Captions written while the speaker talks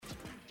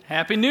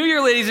Happy New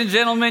Year, ladies and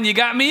gentlemen. You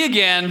got me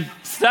again.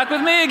 Stuck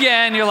with me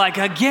again. You're like,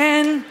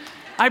 again?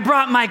 I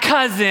brought my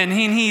cousin,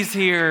 and he's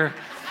here.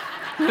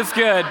 That's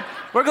good.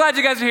 We're glad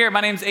you guys are here. My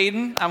name's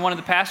Aiden. I'm one of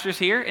the pastors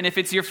here. And if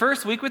it's your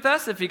first week with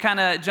us, if you're kind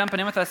of jumping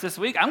in with us this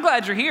week, I'm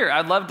glad you're here.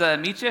 I'd love to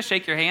meet you,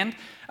 shake your hand.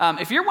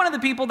 If you're one of the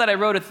people that I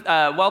wrote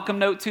a welcome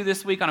note to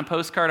this week on a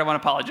postcard, I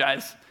want to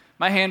apologize.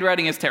 My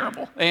handwriting is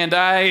terrible. And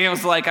I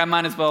was like, I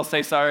might as well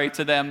say sorry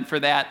to them for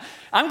that.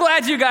 I'm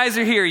glad you guys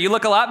are here. You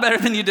look a lot better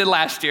than you did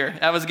last year.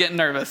 I was getting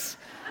nervous.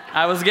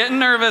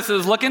 It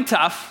was looking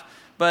tough.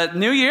 But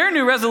new year,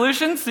 new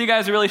resolutions, so you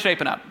guys are really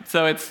shaping up.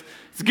 So it's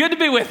good to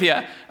be with you.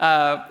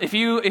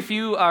 If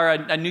you are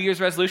a New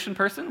Year's resolution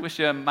person, wish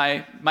you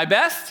my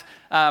best.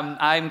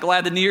 I'm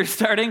glad the New Year's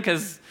starting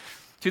because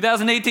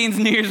 2018's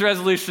New Year's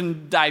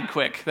resolution died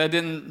quick.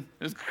 It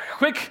was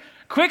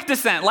quick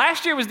descent.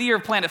 Last year was the year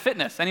of Planet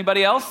Fitness.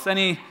 Anybody else?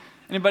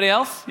 Anybody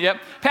else?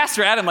 Yep.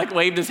 Pastor Adam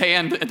waved his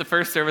hand at the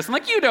first service. I'm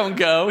like, you don't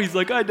go. He's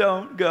like, I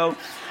don't go.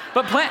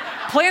 But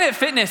Planet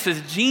Fitness is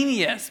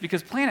genius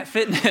because Planet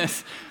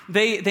Fitness,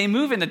 they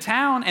move into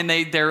town and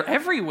they're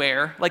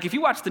everywhere. Like if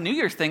you watch the New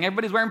Year's thing,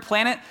 everybody's wearing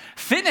Planet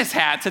Fitness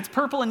hats. It's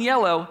purple and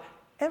yellow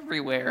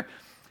everywhere.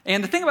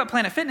 And the thing about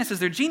Planet Fitness is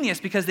they're genius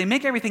because they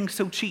make everything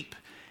so cheap.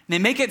 And they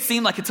make it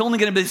seem like it's only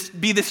going to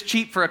be this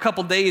cheap for a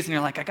couple days. And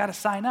you're like, I got to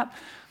sign up.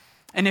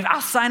 And if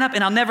I'll sign up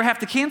and I'll never have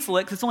to cancel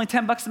it because it's only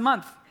 $10 a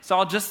month. So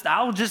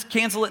I'll just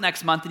cancel it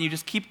next month and you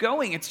just keep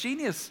going. It's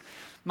genius.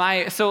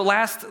 So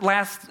last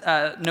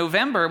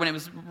November when it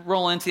was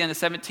rolling into the end of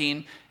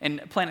 17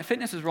 and Planet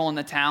Fitness was rolling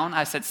to town,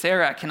 I said,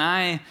 Sarah,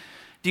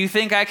 do you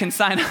think I can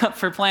sign up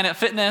for Planet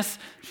Fitness?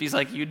 She's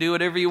like, you do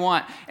whatever you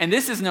want. And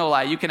this is no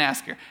lie. You can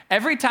ask her.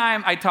 Every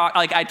time I talk,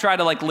 I try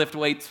to lift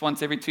weights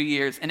once every 2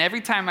 years. And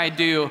every time I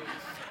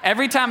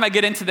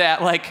get into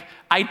that,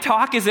 I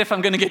talk as if I'm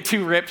going to get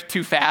too ripped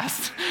too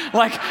fast.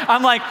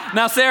 I'm like,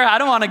 now, Sarah, I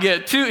don't want to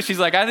get too. She's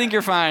like, I think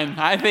you're fine.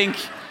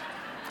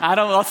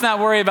 Let's not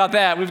worry about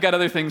that. We've got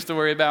other things to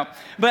worry about.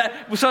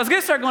 So I was going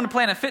to start going to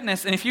Planet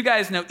Fitness. And if you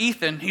guys know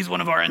Ethan, he's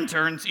one of our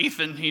interns.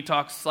 Ethan, he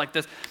talks like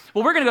this.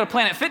 Well, we're going to go to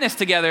Planet Fitness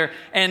together.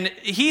 And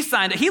he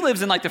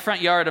lives in the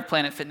front yard of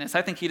Planet Fitness.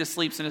 I think he just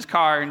sleeps in his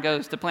car and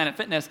goes to Planet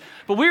Fitness.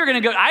 But we were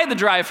going to go, I had to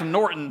drive from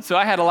Norton. So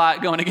I had a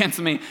lot going against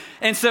me.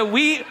 And so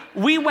we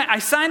went, I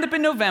signed up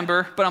in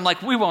November, but I'm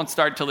like, we won't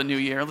start till the new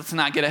year. Let's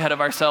not get ahead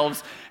of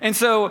ourselves. And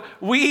so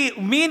me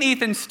and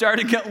Ethan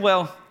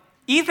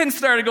Ethan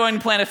started going to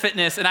Planet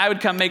Fitness, and I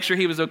would come make sure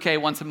he was okay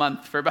once a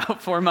month for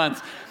about 4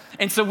 months.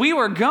 And so we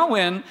were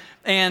going,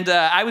 and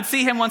I would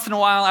see him once in a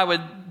while. I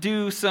would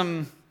do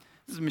some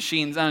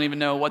machines. I don't even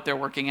know what they're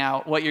working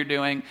out, what you're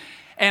doing.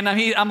 And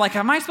I'm like,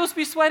 am I supposed to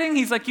be sweating?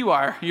 He's like, you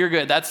are. You're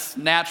good. That's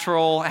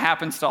natural. It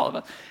happens to all of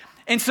us.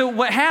 And so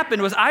what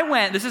happened was I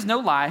went, this is no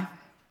lie,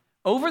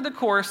 over the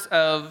course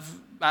of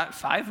about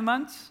 5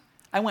 months,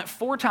 I went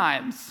 4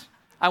 times.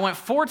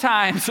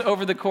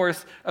 Over the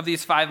course of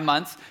these 5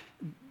 months.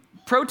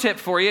 Pro tip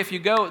for you, if you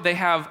go, they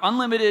have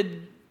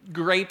unlimited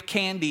grape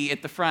candy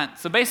at the front.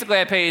 So basically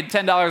I paid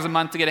 $10 a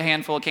month to get a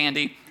handful of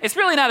candy. It's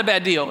really not a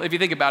bad deal if you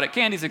think about it.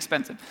 Candy's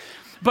expensive.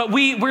 But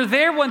we were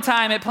there one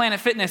time at Planet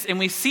Fitness and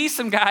we see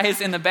some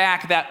guys in the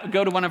back that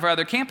go to one of our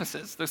other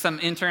campuses. There's some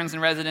interns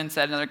and residents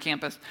at another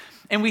campus.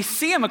 And we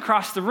see them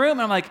across the room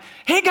and I'm like,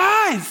 hey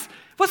guys,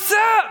 what's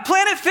up?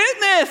 Planet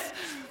Fitness.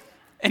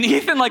 And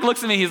Ethan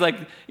looks at me, he's like,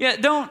 yeah,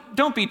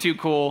 don't be too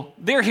cool.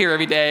 They're here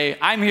every day.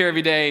 I'm here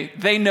every day.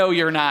 They know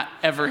you're not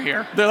ever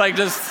here.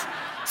 They're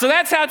so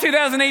that's how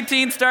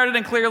 2018 started,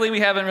 and clearly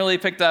we haven't really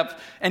picked up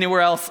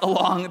anywhere else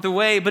along the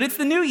way. But it's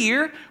the new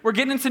year. We're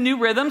getting into new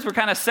rhythms. We're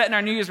kind of setting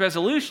our New Year's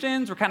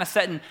resolutions. We're kind of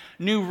setting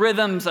new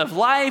rhythms of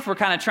life. We're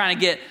kind of trying to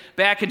get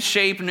back in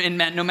shape, in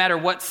no matter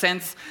what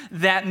sense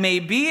that may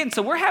be. And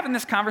so we're having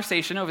this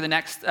conversation over the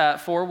next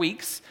 4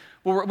 weeks.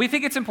 We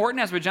think it's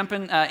important as we're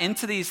jumping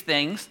into these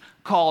things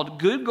called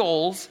Good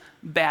Goals,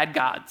 Bad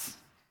Gods.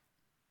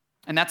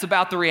 And that's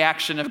about the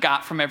reaction I've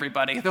got from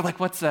everybody. They're like,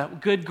 what's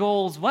good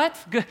goals? What?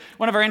 Good.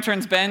 One of our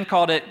interns, Ben,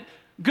 called it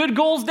Good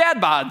Goals, Dad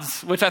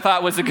Bods, which I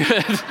thought was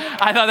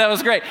I thought that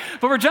was great.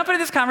 But we're jumping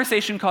into this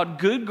conversation called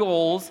Good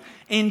Goals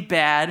and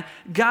Bad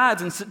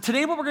Gods. And so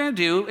today what we're going to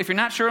do, if you're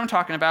not sure what I'm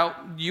talking about,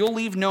 you'll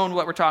leave knowing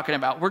what we're talking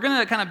about. We're going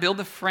to kind of build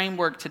the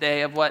framework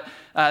today of what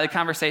the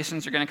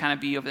conversations are going to kind of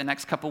be over the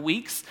next couple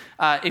weeks.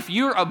 If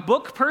you're a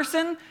book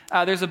person,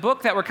 there's a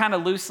book that we're kind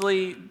of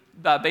loosely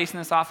basing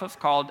this off of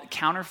called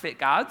Counterfeit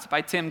Gods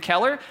by Tim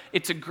Keller.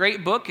 It's a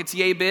great book. It's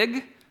yay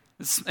big.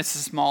 It's a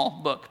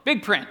small book.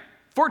 Big print.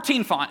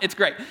 14 font. It's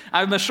great.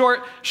 I'm a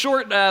short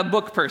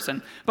book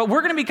person. But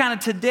we're going to be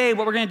today,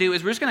 what we're going to do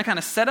is we're just going to kind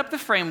of set up the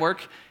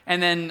framework, and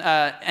then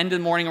end of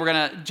the morning, we're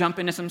going to jump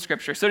into some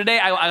scripture. So today,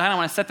 I kind of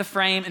want to set the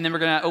frame, and then we're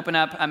going to open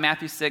up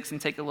Matthew 6 and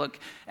take a look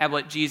at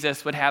what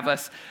Jesus would have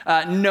us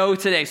know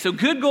today. So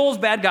good goals,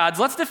 bad gods.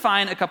 Let's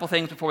define a couple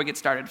things before we get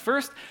started.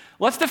 First,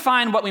 let's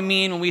define what we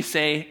mean when we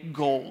say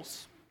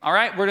goals. All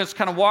right? We're just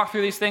kind of walk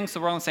through these things so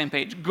we're on the same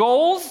page.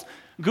 Goals,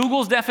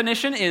 Google's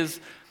definition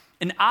is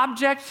an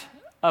object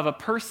of a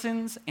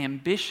person's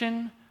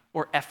ambition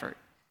or effort.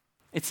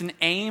 It's an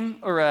aim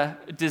or a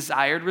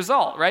desired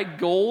result, right?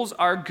 Goals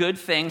are good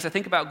things. I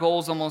think about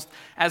goals almost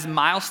as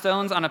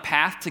milestones on a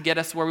path to get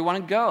us where we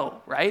want to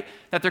go, right?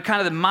 That they're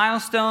kind of the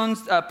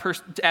milestones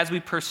as we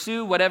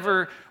pursue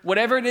whatever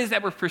it is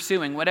that we're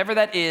pursuing, whatever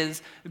that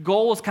is.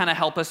 Goals kind of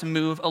help us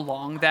move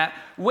along that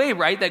way,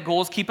 right? That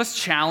goals keep us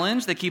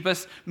challenged. They keep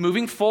us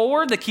moving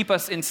forward. They keep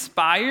us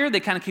inspired. They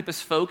kind of keep us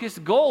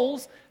focused.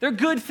 Goals, they're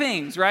good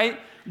things, right?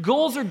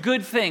 Goals are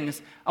good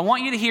things. I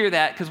want you to hear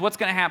that, because what's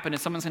going to happen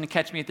is someone's going to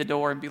catch me at the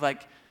door and be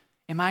like,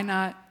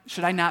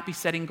 should I not be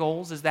setting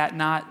goals? Is that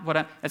not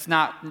what that's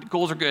not,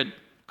 goals are good.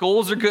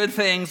 Goals are good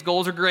things.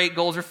 Goals are great.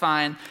 Goals are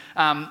fine.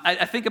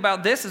 I think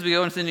about this as we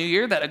go into the new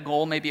year, that a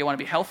goal maybe I want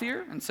to be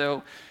healthier. And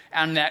so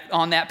on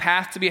that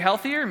path to be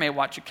healthier, you may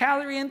watch your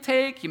calorie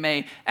intake, you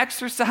may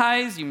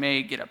exercise, you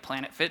may get a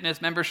Planet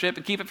Fitness membership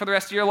and keep it for the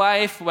rest of your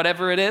life,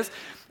 whatever it is.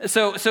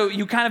 So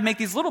you kind of make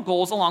these little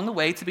goals along the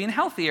way to being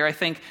healthier. I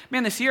think,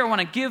 man, this year I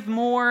want to give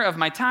more of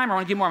my time, I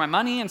want to give more of my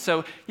money, and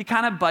so you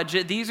kind of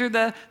budget. These are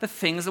the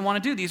things I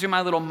want to do. These are my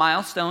little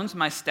milestones,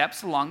 my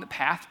steps along the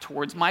path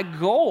towards my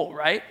goal,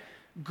 right?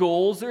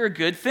 Goals are a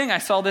good thing. I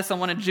saw this on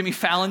one of Jimmy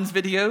Fallon's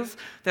videos,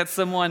 that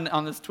someone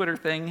on this Twitter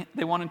thing,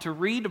 they wanted to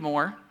read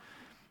more.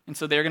 And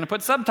so they're going to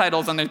put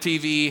subtitles on their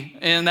TV,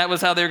 and that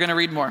was how they're going to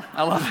read more.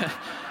 I love it.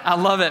 I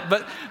love it.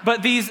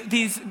 But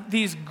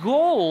these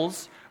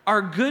goals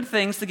are good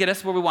things to get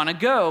us where we want to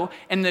go,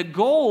 and the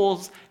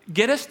goals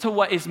get us to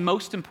what is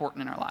most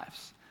important in our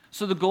lives.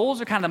 So the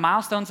goals are kind of the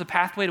milestones, the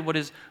pathway to what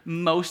is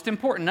most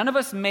important. None of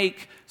us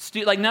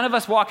none of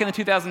us walk into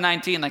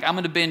 2019 like, I'm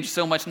going to binge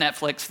so much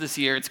Netflix this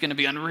year, it's going to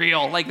be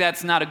unreal. Like,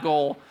 that's not a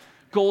goal.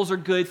 Goals are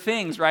good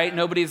things, right?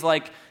 Nobody's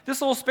like,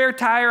 this little spare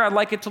tire, I'd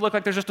like it to look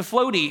like there's just a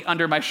floaty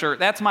under my shirt.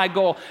 That's my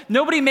goal.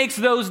 Nobody makes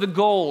those the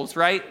goals,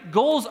 right?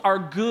 Goals are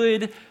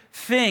good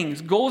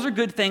things. Goals are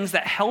good things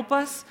that help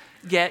us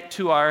get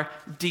to our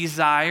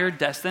desired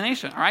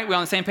destination. All right, we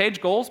on the same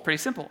page? Goals, pretty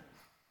simple.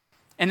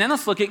 And then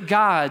let's look at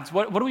gods.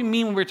 What do we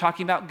mean when we're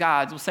talking about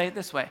gods? We'll say it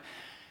this way.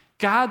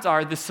 Gods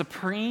are the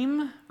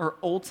supreme or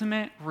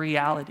ultimate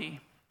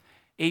reality,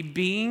 a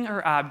being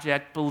or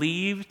object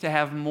believed to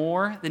have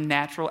more than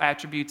natural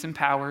attributes and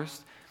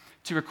powers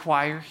to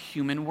require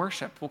human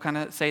worship. We'll kind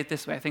of say it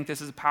this way. I think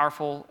this is a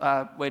powerful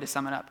way to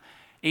sum it up.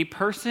 A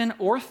person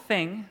or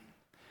thing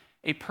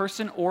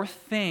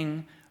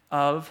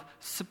of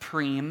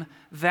supreme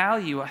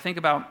value. I think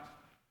about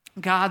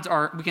gods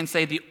are, we can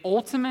say, the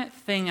ultimate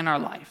thing in our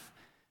life.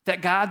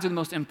 That gods are the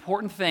most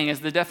important thing, as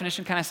the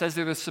definition kind of says,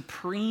 they're the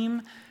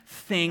supreme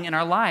thing in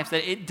our lives,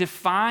 that it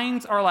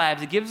defines our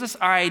lives. It gives us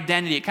our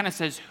identity. It kind of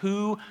says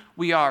who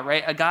we are,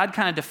 right? A God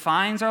kind of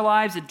defines our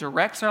lives. It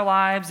directs our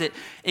lives. It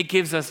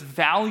gives us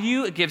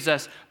value. It gives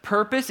us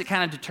purpose. It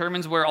kind of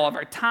determines where all of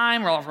our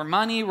time, where all of our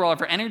money, where all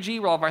of our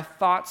energy, where all of our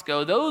thoughts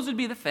go. Those would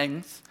be the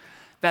things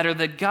that are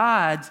the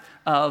gods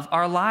of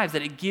our lives,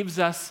 that it gives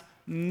us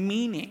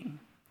meaning,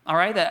 all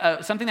right?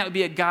 That something that would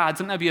be a God,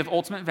 something that would be of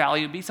ultimate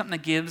value, would be something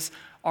that gives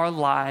our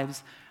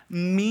lives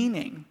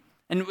meaning.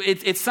 And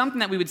it's something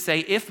that we would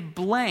say, if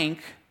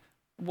blank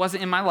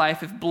wasn't in my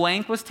life, if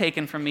blank was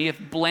taken from me, if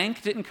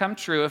blank didn't come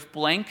true, if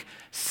blank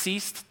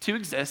ceased to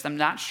exist, I'm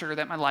not sure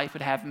that my life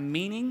would have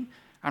meaning.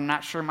 I'm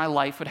not sure my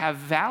life would have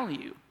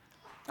value.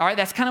 All right,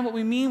 that's kind of what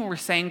we mean when we're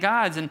saying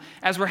gods. And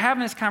as we're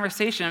having this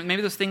conversation,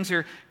 maybe those things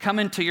are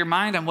coming to your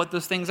mind on what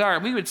those things are.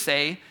 We would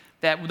say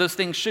that those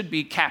things should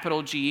be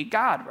capital G,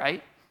 God,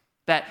 right?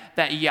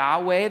 That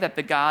Yahweh, that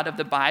the God of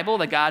the Bible,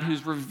 the God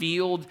who's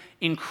revealed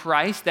in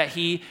Christ, that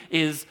he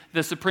is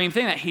the supreme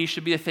thing, that he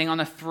should be the thing on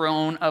the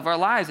throne of our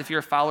lives. If you're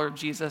a follower of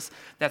Jesus,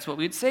 that's what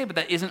we'd say, but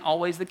that isn't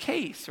always the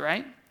case,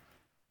 right?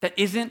 That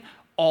isn't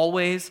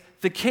always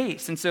the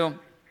case. And so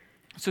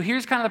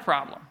here's kind of the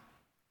problem.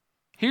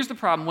 Here's the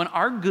problem. When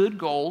our good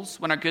goals,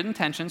 when our good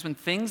intentions, when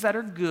things that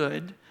are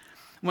good,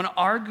 when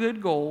our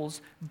good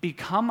goals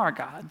become our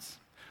gods,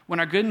 when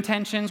our good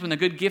intentions, when the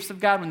good gifts of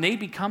God, when they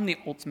become the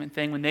ultimate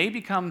thing, when they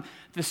become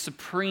the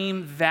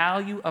supreme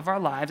value of our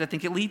lives, I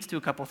think it leads to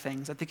a couple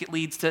things. I think it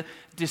leads to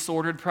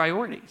disordered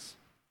priorities,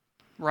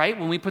 right?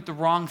 When we put the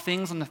wrong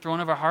things on the throne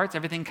of our hearts,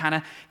 everything kind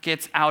of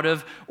gets out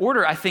of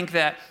order. I think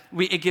that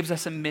it gives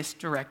us a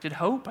misdirected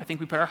hope. I think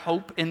we put our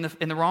hope in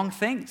the wrong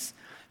things.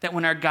 That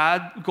when our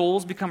God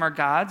goals become our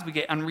gods, we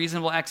get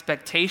unreasonable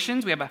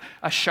expectations. We have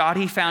a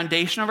shoddy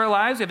foundation of our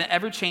lives. We have an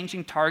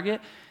ever-changing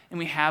target. And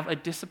we have a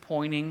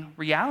disappointing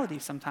reality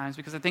sometimes,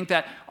 because I think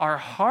that our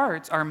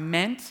hearts are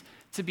meant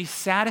to be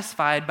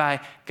satisfied by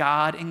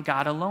God and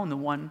God alone, the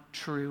one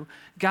true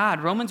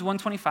God. Romans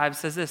 1:25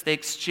 says this: they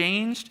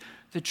exchanged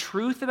the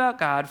truth about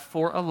God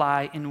for a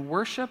lie and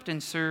worshiped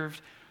and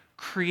served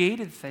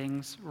created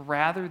things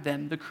rather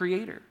than the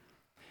Creator.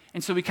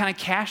 And so we kind of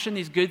cash in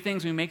these good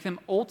things. We make them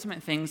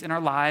ultimate things in our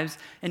lives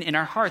and in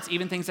our hearts,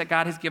 even things that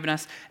God has given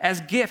us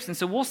as gifts. And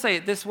so we'll say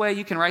it this way.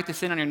 You can write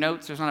this in on your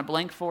notes. There's not a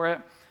blank for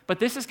it. But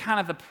this is kind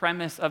of the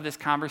premise of this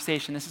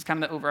conversation. This is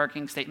kind of the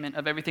overarching statement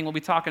of everything we'll be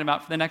talking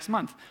about for the next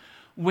month.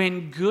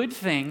 When good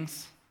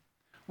things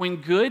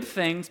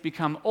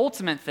become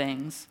ultimate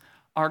things,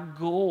 our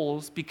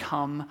goals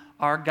become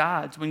our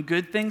gods. When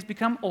good things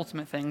become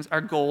ultimate things,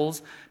 our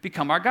goals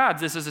become our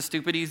gods. This is a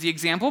stupid, easy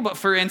example, but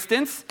for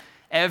instance,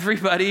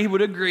 everybody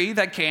would agree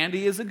that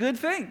candy is a good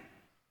thing.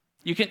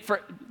 You can, for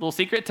a little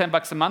secret,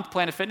 $10 a month,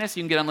 Planet Fitness,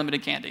 you can get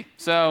unlimited candy.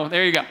 So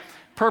there you go.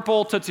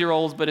 Purple Tootsie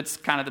Rolls, but it's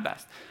kind of the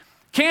best.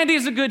 Candy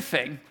is a good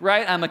thing,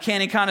 right? I'm a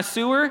candy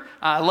connoisseur.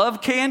 I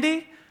love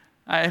candy.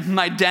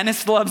 My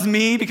dentist loves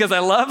me because I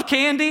love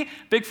candy.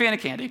 Big fan of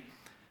candy.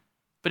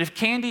 But if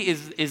candy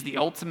is the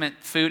ultimate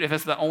food, if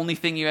it's the only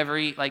thing you ever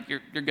eat, like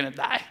you're going to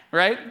die,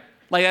 right?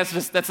 Like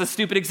that's a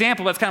stupid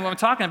example. That's kind of what I'm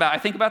talking about. I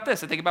think about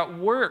this. I think about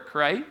work,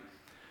 right?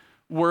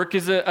 Work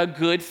is a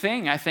good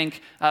thing. I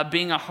think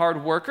being a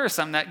hard worker is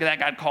something that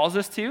God calls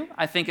us to.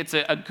 I think it's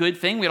a good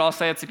thing. We'd all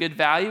say it's a good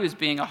value is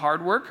being a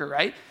hard worker,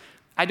 right?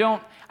 I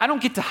don't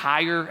get to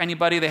hire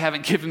anybody. They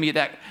haven't given me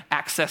that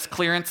access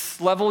clearance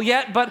level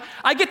yet, but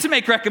I get to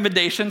make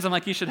recommendations. I'm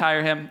like, you should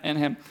hire him and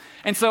him.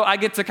 And so I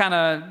get to kind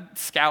of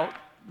scout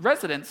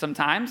residents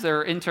sometimes,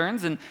 they're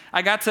interns, and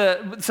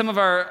some of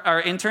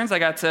our interns, I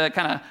got to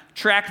kind of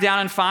track down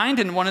and find,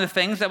 and one of the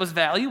things that was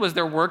value was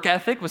their work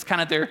ethic, was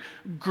kind of their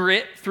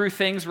grit through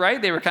things,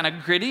 right? They were kind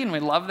of gritty, and we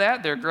love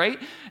that. They're great.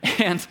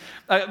 And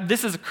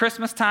this is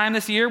Christmas time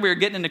this year. We were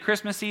getting into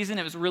Christmas season.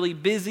 It was really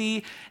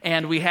busy,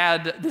 and we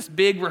had this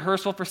big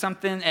rehearsal for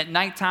something at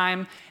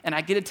nighttime, and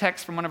I get a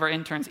text from one of our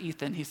interns,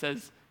 Ethan. He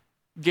says,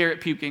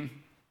 Garrett puking.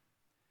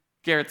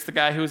 Garrett's the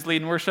guy who was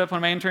leading worship, one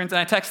of my interns, and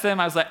I texted him.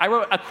 I was like, I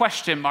wrote a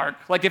question mark,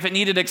 like if it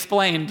needed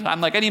explained.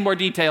 I'm like, I need more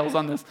details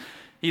on this.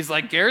 He's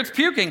like, Garrett's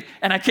puking.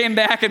 And I came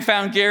back and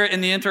found Garrett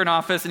in the intern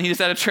office, and he just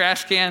had a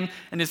trash can,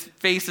 and his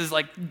face is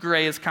like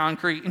gray as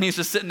concrete, and he's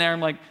just sitting there.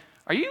 I'm like,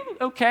 are you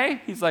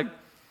okay? He's like,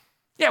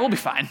 yeah, we'll be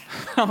fine.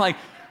 I'm like,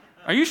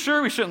 are you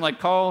sure we shouldn't like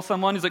call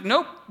someone? He's like,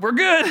 nope, we're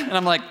good. And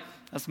I'm like,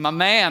 that's my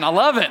man. I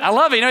love it.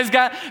 You know, he's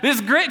got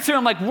this grit to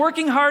him. Like,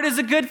 working hard is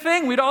a good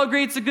thing. We'd all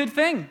agree it's a good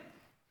thing.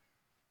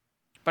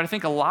 But I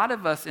think a lot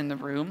of us in the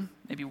room,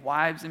 maybe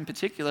wives in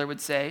particular, would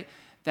say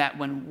that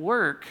when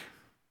work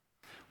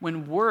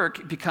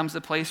becomes the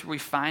place where we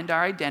find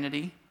our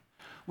identity,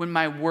 when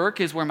my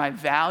work is where my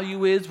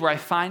value is, where I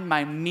find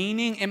my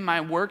meaning in my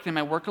work and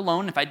my work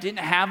alone, if I didn't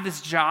have this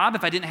job,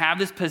 if I didn't have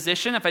this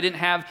position, if I didn't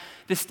have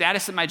this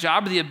status at my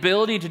job or the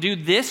ability to do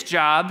this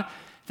job,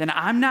 then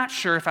I'm not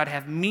sure if I'd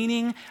have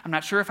meaning. I'm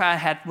not sure if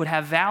I would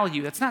have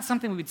value. That's not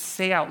something we would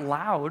say out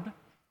loud,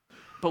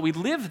 but we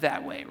live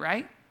that way,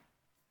 right?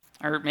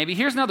 Or maybe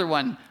here's another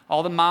one.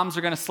 All the moms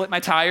are going to slit my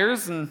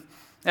tires, and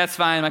that's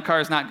fine. My car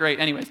is not great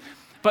anyways.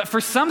 But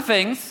for some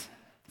things,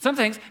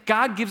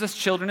 God gives us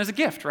children as a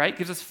gift, right?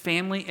 Gives us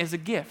family as a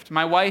gift.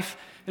 My wife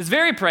is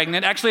very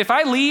pregnant. Actually, if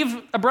I leave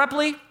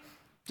abruptly,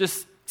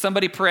 just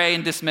somebody pray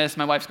and dismiss.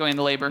 My wife's going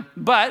into labor.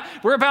 But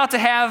we're about to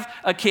have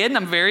a kid, and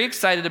I'm very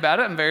excited about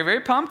it. I'm very,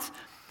 very pumped.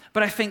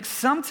 But I think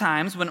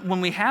sometimes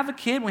when we have a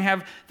kid, we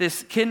have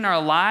this kid in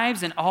our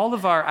lives, and all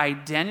of our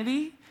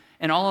identity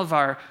and all of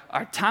our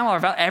time, all our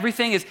value,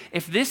 everything is,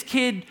 if this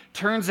kid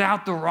turns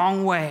out the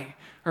wrong way,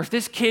 or if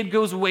this kid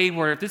goes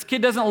wayward, if this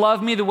kid doesn't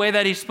love me the way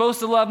that he's supposed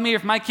to love me, or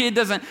if my kid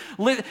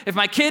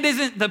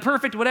isn't the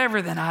perfect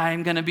whatever, then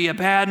I'm going to be a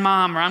bad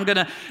mom, or I'm going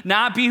to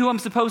not be who I'm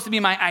supposed to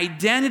be. My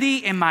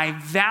identity and my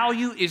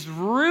value is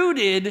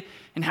rooted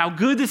in how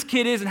good this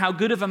kid is and how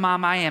good of a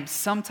mom I am.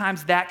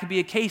 Sometimes that could be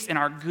a case, and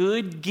our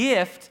good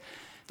gift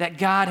that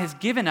God has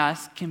given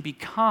us can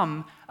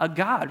become a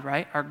God,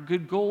 right? Our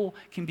good goal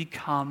can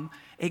become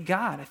a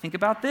God. I think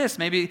about this.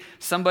 Maybe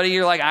somebody,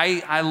 you're like,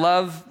 I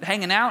love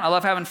hanging out. I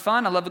love having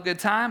fun. I love a good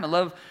time. I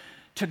love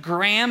to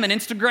gram and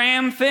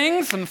Instagram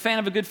things. I'm a fan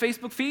of a good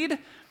Facebook feed.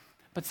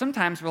 But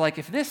sometimes we're like,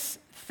 if this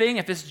thing,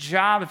 if this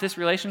job, if this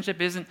relationship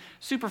isn't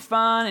super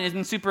fun and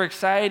isn't super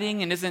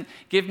exciting and isn't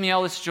giving me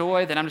all this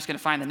joy, then I'm just going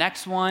to find the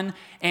next one.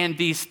 And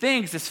these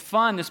things, this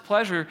fun, this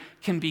pleasure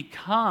can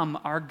become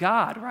our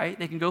God, right?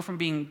 They can go from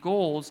being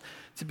goals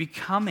to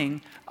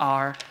becoming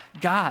our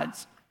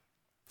gods.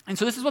 And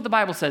so this is what the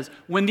Bible says.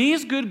 When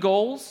these good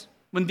goals,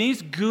 when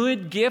these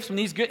good gifts,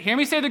 hear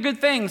me say the good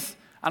things.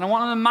 I don't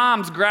want one of the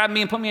moms grab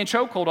me and put me in a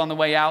chokehold on the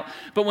way out.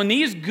 But when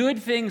these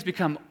good things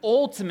become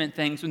ultimate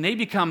things, when they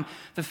become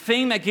the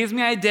thing that gives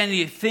me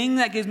identity, the thing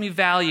that gives me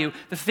value,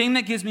 the thing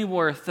that gives me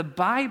worth, the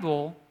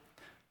Bible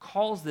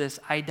calls this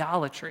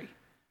idolatry.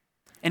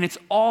 And it's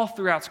all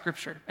throughout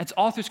Scripture. It's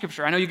all through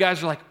Scripture. I know you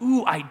guys are like,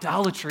 ooh,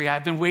 idolatry.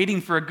 I've been waiting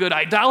for a good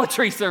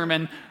idolatry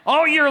sermon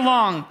all year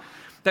long.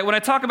 That when I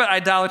talk about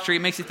idolatry,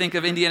 it makes you think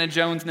of Indiana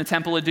Jones and the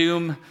Temple of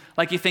Doom,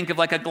 like you think of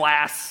like a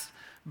glass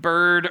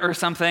bird or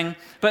something.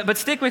 But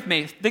stick with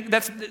me.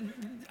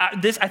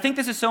 I think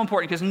this is so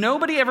important because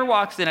nobody ever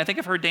walks in. I think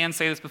I've heard Dan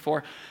say this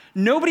before.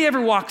 Nobody ever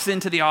walks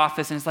into the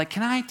office and is like,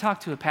 can I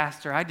talk to a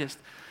pastor?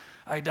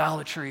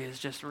 Idolatry is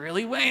just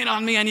really weighing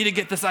on me. I need to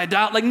get this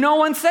idolatry. Like, no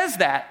one says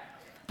that.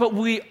 But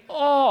we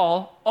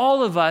all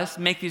of us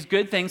make these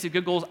good things, these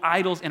good goals,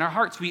 idols in our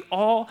hearts. We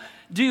all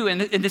do.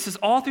 And this is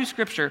all through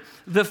Scripture.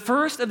 The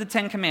first of the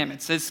 10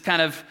 Commandments is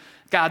kind of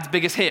God's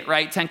biggest hit,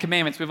 right? 10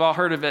 Commandments. We've all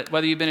heard of it,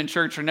 whether you've been in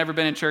church or never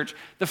been in church.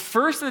 The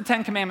first of the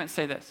 10 Commandments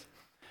say this: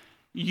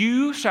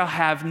 You shall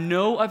have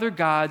no other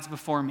gods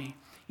before me.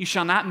 You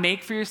shall not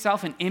make for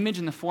yourself an image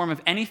in the form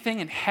of anything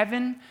in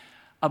heaven,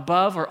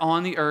 above or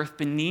on the earth,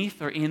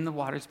 beneath or in the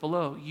waters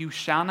below. You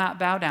shall not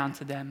bow down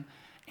to them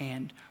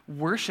and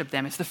worship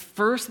them. It's the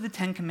first of the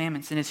 10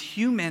 commandments. And as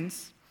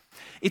humans,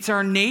 it's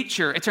our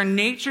nature. It's our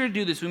nature to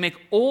do this. We make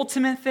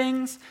ultimate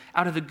things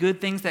out of the good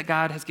things that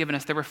God has given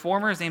us. The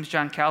reformer, his name's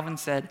John Calvin,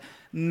 said,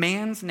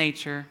 man's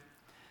nature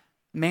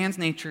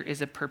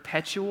is a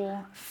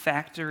perpetual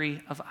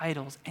factory of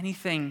idols.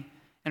 Anything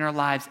in our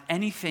lives,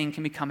 anything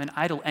can become an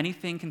idol.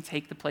 Anything can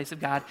take the place of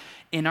God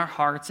in our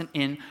hearts and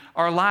in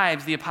our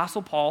lives. The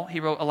Apostle Paul, he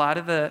wrote a lot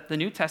of the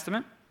New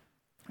Testament.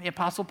 The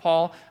Apostle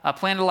Paul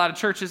planted a lot of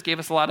churches, gave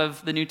us a lot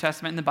of the New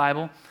Testament in the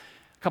Bible.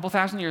 A couple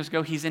thousand years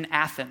ago, he's in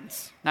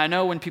Athens. Now, I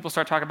know when people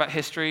start talking about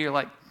history, you're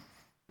like,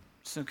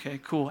 it's okay,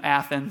 cool,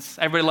 Athens.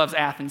 Everybody loves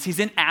Athens. He's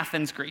in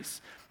Athens,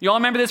 Greece. You all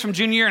remember this from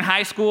junior year in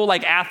high school,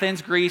 like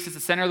Athens, Greece is the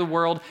center of the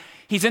world.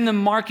 He's in the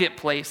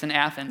marketplace in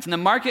Athens. And the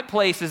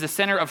marketplace is the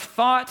center of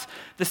thought,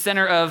 the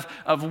center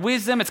of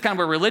wisdom. It's kind of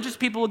where religious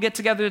people will get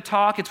together to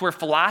talk. It's where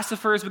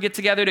philosophers will get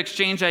together to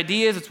exchange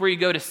ideas. It's where you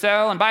go to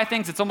sell and buy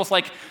things. It's almost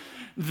like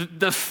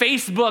the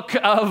Facebook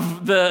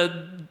of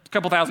the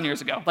couple thousand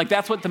years ago. Like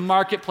that's what the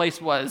marketplace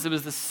was. It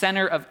was the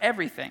center of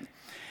everything.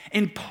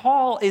 And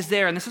Paul is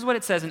there, and this is what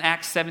it says in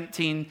Acts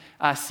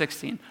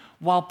 17:16.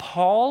 While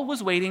Paul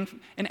was waiting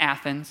in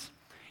Athens,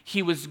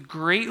 he was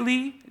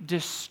greatly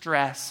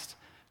distressed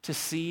to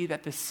see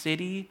that the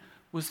city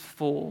was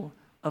full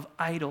of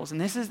idols. And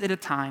this is at a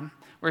time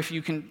where if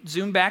you can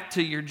zoom back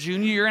to your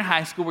junior year in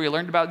high school where you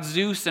learned about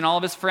Zeus and all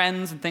of his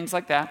friends and things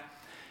like that,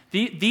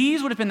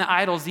 these would have been the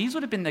idols, these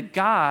would have been the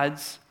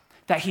gods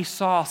that he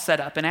saw set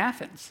up in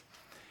Athens.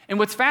 And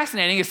what's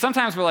fascinating is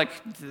sometimes we're like,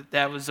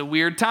 that was a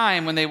weird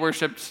time when they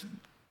worshiped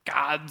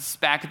gods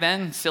back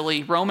then,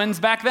 silly Romans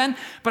back then.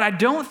 But I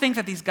don't think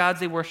that these gods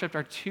they worshiped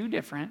are too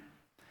different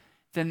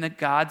than the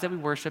gods that we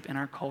worship in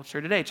our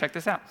culture today. Check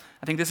this out.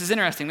 I think this is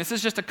interesting. This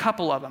is just a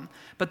couple of them.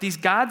 But these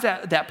gods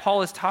that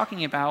Paul is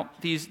talking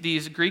about,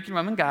 these Greek and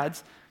Roman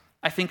gods,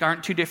 I think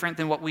aren't too different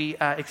than what we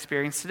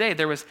experience today.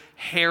 There was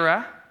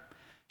Hera.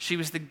 She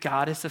was the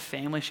goddess of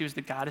family. She was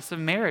the goddess of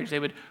marriage. They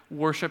would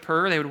worship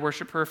her. They would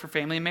worship her for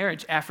family and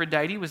marriage.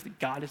 Aphrodite was the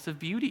goddess of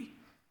beauty.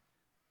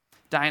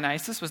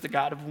 Dionysus was the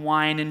god of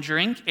wine and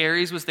drink.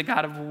 Ares was the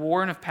god of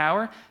war and of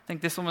power. I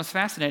think this one was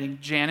fascinating.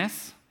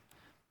 Janus.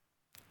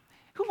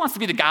 Who wants to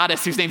be the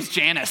goddess whose name's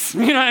Janus?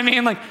 You know what I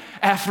mean? Like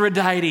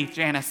Aphrodite,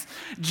 Janus.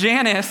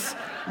 Janus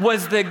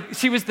was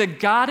the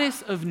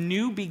goddess of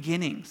new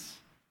beginnings.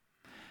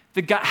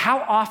 How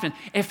often,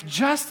 if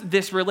just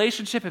this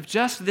relationship, if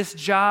just this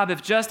job,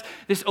 if just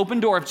this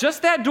open door, if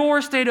just that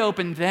door stayed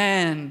open,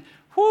 then,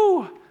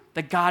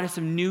 the goddess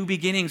of new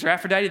beginnings, or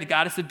Aphrodite, the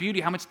goddess of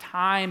beauty. How much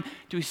time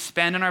do we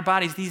spend on our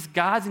bodies? These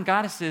gods and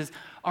goddesses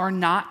are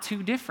not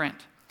too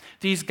different.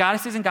 These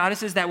goddesses and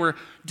goddesses that were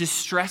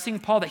distressing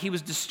Paul, that he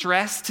was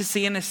distressed to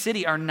see in the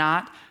city, are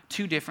not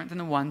too different than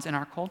the ones in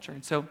our culture.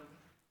 And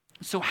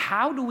so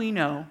how do we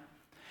know?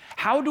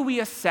 How do we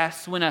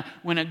assess when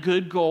a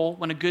good goal,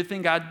 when a good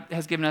thing God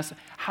has given us,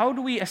 how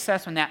do we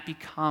assess when that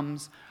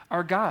becomes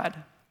our God?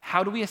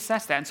 How do we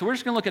assess that? And so we're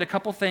just going to look at a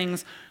couple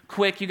things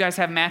quick. You guys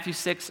have Matthew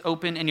 6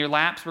 open in your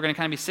laps. We're going to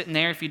kind of be sitting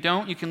there. If you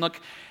don't, you can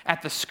look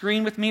at the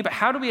screen with me. But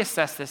how do we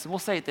assess this? And we'll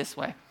say it this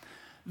way.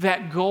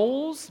 That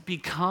goals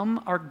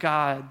become our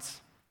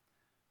gods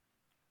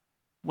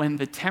when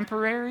the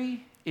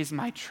temporary is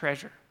my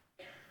treasure.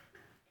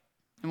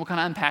 And we'll kind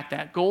of unpack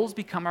that. Goals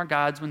become our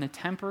gods when the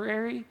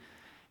temporary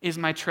is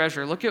my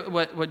treasure. Look at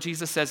what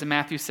Jesus says in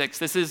Matthew 6.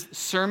 This is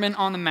Sermon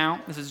on the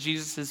Mount. This is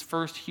Jesus'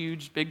 first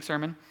huge, big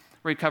sermon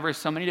where he covers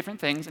so many different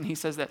things. And he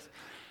says this,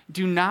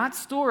 do not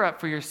store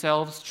up for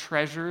yourselves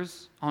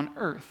treasures on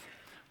earth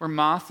where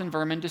moths and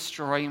vermin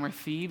destroy and where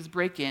thieves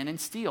break in and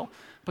steal.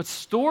 But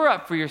store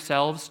up for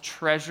yourselves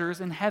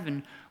treasures in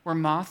heaven where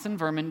moths and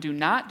vermin do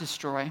not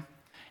destroy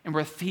and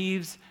where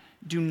thieves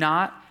do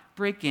not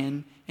break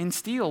in and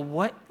steal.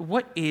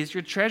 What is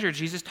your treasure?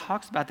 Jesus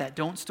talks about that.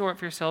 Don't store up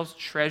for yourselves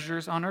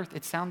treasures on earth.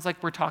 It sounds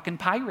like we're talking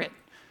pirate.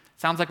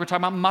 It sounds like we're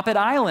talking about Muppet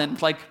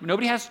Island. Like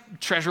nobody has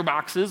treasure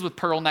boxes with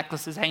pearl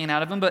necklaces hanging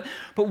out of them. But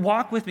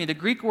walk with me. The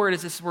Greek word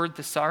is this word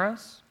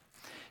thesaurus.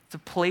 It's a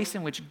place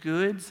in which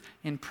goods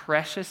and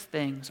precious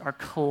things are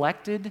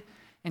collected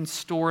and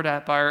stored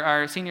up.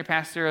 Our senior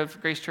pastor of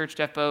Grace Church,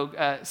 Jeff Bogue,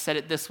 said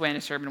it this way in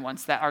a sermon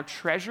once, that our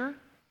treasure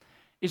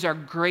is our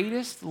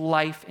greatest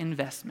life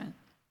investment.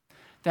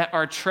 That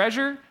our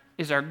treasure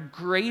is our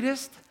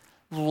greatest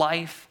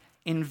life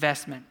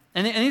investment.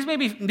 And these may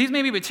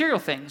be material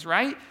things,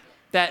 right?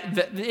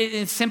 That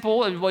it's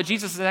simple. What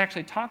Jesus is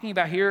actually talking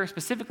about here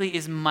specifically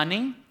is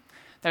money.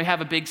 that we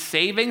have a big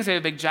savings, we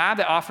have a big job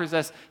that offers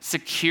us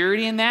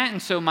security in that. And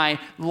so my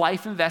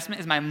life investment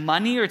is my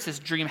money, or it's this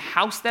dream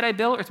house that I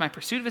built, or it's my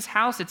pursuit of this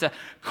house. It's a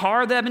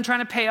car that I've been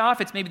trying to pay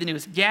off. It's maybe the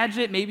newest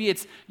gadget. Maybe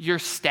it's your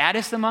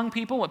status among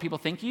people, what people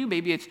think of you.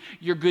 Maybe it's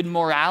your good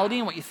morality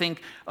and what you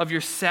think of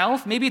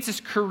yourself. Maybe it's this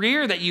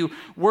career that you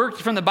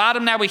worked from the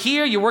bottom, now we're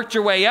here. You worked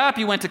your way up.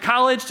 You went to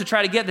college to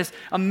try to get this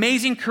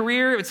amazing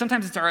career.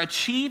 Sometimes it's our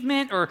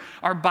achievement or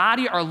our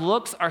body, our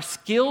looks, our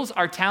skills,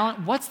 our talent.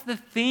 What's the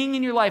thing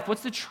in your life?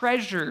 What's the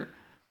treasure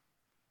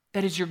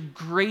that is your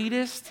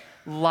greatest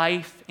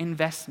life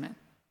investment?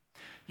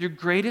 Your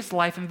greatest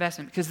life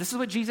investment. Because this is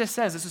what Jesus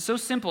says. This is so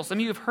simple. Some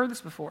of you have heard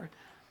this before.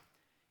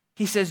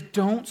 He says,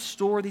 don't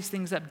store these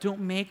things up. Don't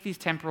make these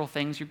temporal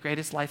things your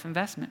greatest life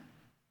investment.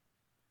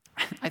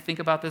 I think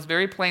about this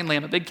very plainly.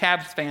 I'm a big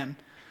Cavs fan.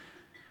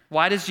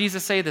 Why does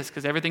Jesus say this?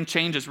 Because everything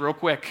changes real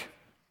quick.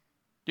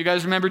 You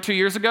guys remember 2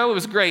 years ago? It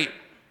was great.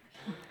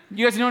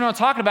 You guys don't know what I'm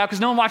talking about because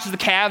no one watches the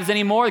Cavs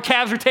anymore. The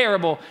Cavs are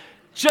terrible.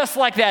 Just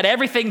like that,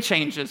 everything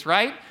changes,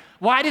 right?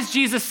 Why does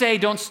Jesus say,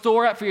 don't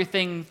store up for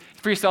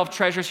yourself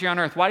treasures here on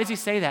earth? Why does he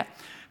say that?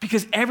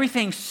 Because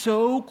everything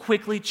so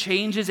quickly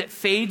changes. It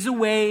fades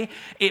away.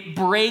 It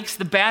breaks.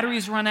 The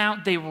batteries run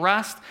out. They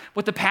rust.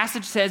 What the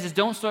passage says is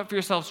don't store up for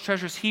yourselves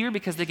treasures here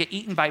because they get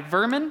eaten by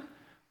vermin.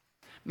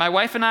 My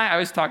wife and I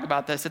always talk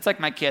about this. It's like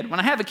my kid. When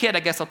I have a kid,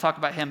 I guess I'll talk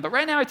about him. But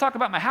right now I talk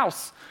about my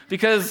house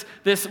because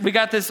we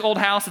got this old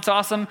house. It's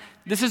awesome.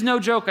 This is no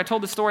joke. I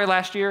told the story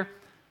last year.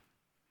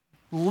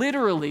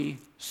 Literally,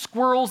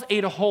 squirrels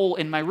ate a hole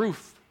in my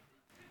roof.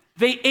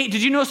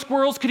 Did you know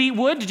squirrels could eat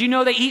wood? Did you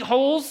know they eat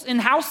holes in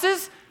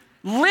houses?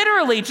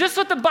 Literally, just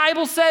what the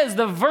Bible says,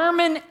 the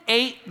vermin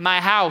ate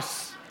my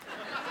house.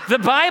 The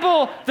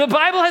Bible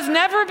has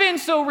never been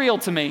so real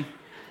to me.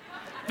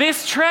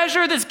 This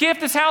treasure, this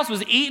gift, this house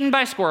was eaten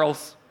by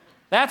squirrels.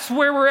 That's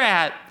where we're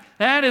at.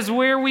 That is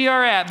where we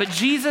are at. But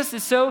Jesus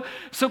is so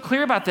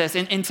clear about this.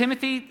 In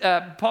Timothy,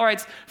 Paul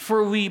writes,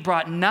 for we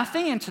brought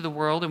nothing into the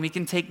world and we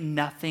can take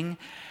nothing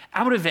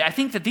out of it. I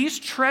think that these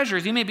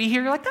treasures, you may be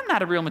here, you're like, I'm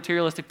not a real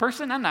materialistic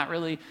person. That's not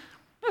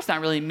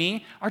really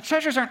me. Our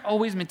treasures aren't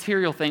always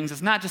material things.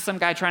 It's not just some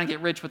guy trying to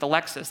get rich with a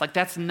Lexus. Like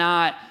that's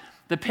not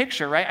the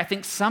picture, right? I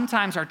think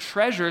sometimes our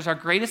treasures, our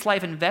greatest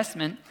life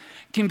investment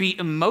can be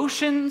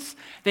emotions,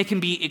 they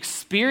can be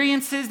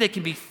experiences, they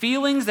can be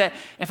feelings that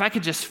if I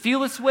could just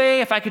feel this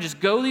way, if I could just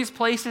go these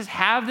places,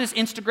 have this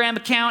Instagram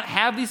account,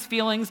 have these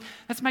feelings,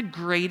 that's my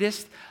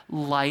greatest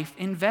life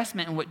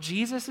investment. And what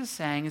Jesus is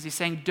saying is he's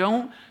saying,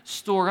 don't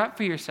store up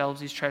for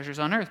yourselves these treasures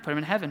on earth, put them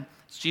in heaven.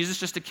 Is Jesus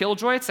just a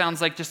killjoy? It sounds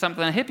like just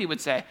something a hippie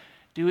would say.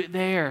 Do it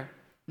there,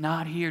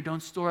 not here.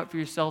 Don't store up for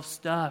yourself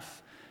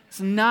stuff.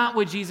 It's not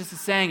what Jesus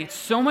is saying. It's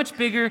so much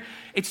bigger.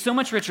 It's so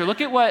much richer.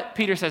 Look at what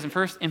Peter says in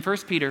 1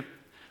 Peter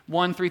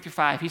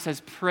 1:3-5. He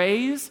says,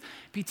 praise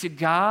be to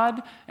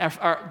God,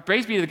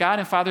 praise be to the God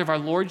and Father of our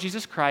Lord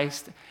Jesus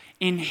Christ.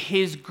 In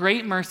his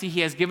great mercy, he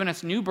has given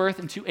us new birth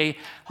into a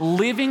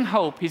living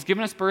hope. He's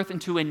given us birth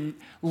into a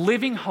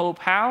living hope.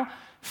 How?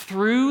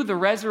 Through the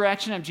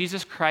resurrection of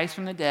Jesus Christ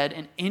from the dead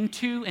and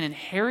into an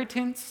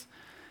inheritance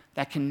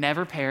that can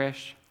never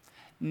perish,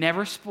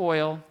 never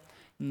spoil,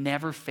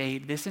 never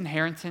fade. This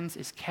inheritance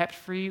is kept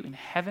for you in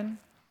heaven,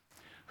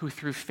 who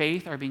through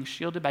faith are being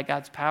shielded by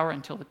God's power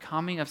until the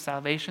coming of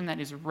salvation that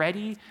is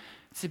ready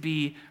to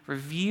be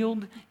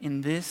revealed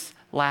in this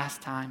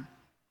last time.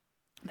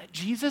 That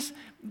Jesus,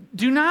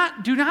 do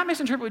not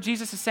misinterpret what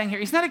Jesus is saying here.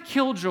 He's not a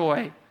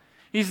killjoy.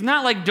 He's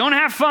not like, don't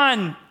have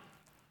fun.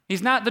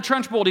 He's not the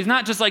Trunchbull. He's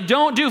not just like,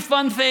 don't do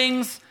fun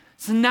things.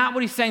 It's not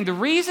what he's saying. The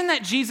reason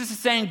that Jesus is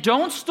saying,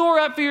 don't store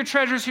up for your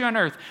treasures here on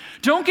earth.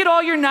 Don't get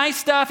all your nice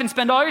stuff and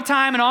spend all your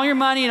time and all your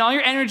money and all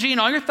your energy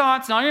and all your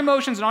thoughts and all your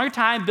emotions and all your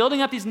time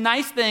building up these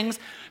nice things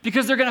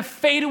because they're going to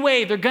fade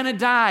away. They're going to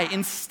die.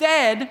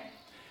 Instead,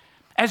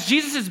 as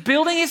Jesus is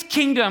building his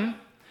kingdom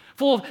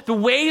full of the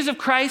ways of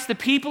Christ, the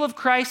people of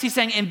Christ, he's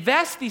saying,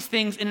 invest these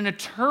things in an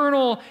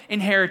eternal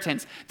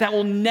inheritance that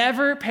will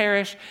never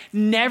perish,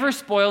 never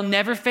spoil,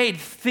 never fade.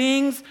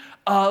 Things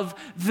of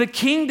the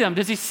kingdom.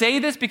 Does he say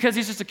this because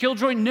he's just a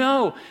killjoy?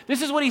 No.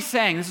 This is what he's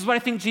saying. This is what I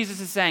think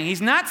Jesus is saying.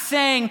 He's not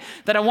saying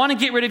that I want to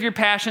get rid of your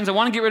passions. I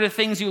want to get rid of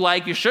things you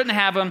like. You shouldn't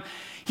have them.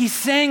 He's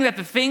saying that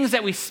the things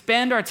that we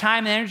spend our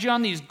time and energy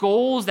on, these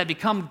goals that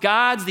become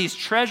gods, these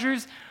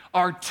treasures,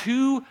 are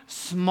too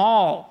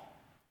small.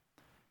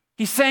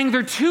 He's saying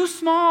they're too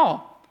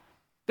small.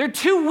 They're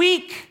too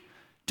weak.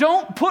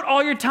 Don't put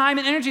all your time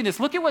and energy in this.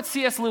 Look at what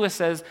C.S. Lewis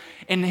says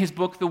in his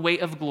book, The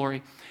Weight of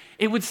Glory.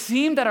 It would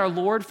seem that our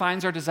Lord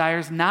finds our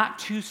desires not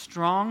too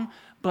strong,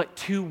 but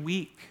too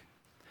weak.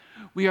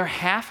 We are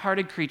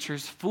half-hearted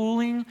creatures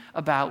fooling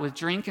about with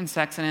drink and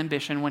sex and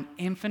ambition when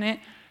infinite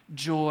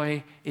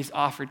joy is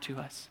offered to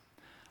us.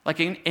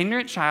 Like an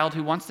ignorant child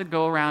who wants to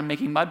go around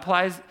making mud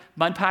pies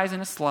in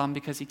a slum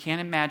because he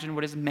can't imagine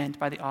what is meant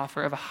by the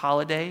offer of a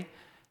holiday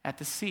at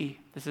the sea.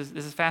 This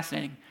is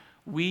fascinating.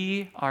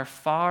 We are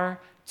far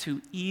too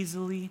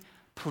easily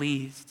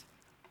pleased.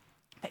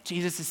 That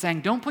Jesus is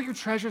saying, don't put your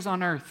treasures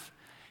on earth.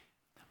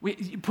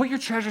 You put your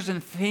treasures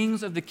in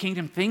things of the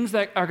kingdom, things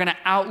that are going to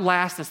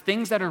outlast us,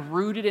 things that are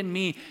rooted in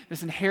me.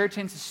 This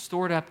inheritance is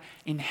stored up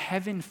in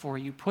heaven for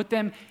you. Put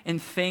them in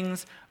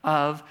things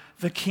of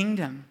the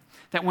kingdom.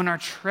 That when our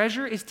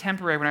treasure is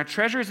temporary, when our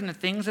treasure is in the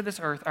things of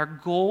this earth, our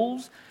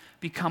goals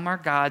become our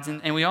gods.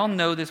 And we all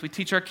know this, we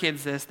teach our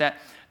kids this, that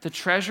the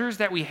treasures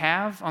that we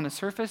have on the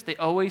surface, they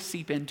always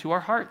seep into our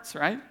hearts,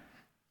 right?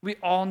 We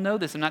all know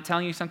this. I'm not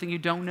telling you something you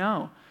don't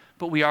know.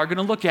 But we are going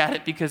to look at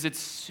it because it's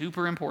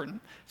super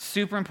important.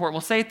 Super important.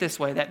 We'll say it this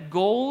way, that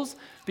goals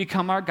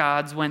become our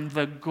gods when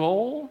the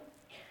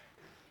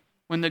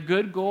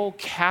good goal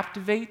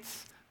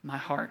captivates my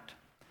heart.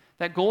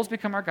 That goals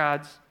become our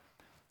gods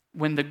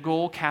when the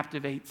goal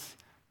captivates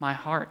my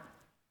heart.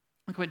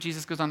 Look what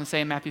Jesus goes on to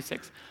say in Matthew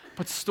 6.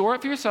 But store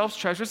up for yourselves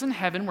treasures in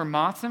heaven where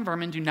moths and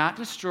vermin do not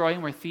destroy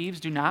and where thieves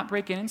do not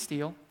break in and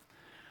steal.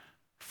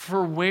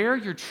 For where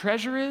your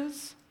treasure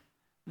is,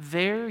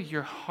 there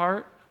your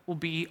heart will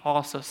be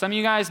also. Some of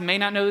you guys may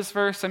not know this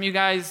verse. Some of you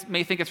guys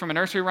may think it's from a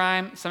nursery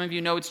rhyme. Some of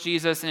you know it's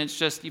Jesus and it's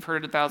just, you've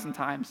heard it 1,000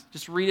 times.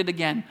 Just read it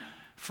again.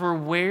 For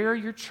where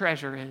your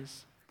treasure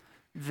is,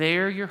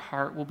 there your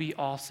heart will be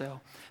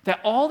also.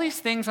 That all these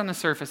things on the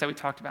surface that we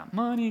talked about,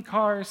 money,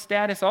 cars,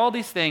 status, all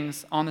these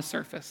things on the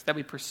surface that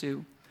we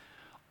pursue,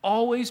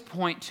 always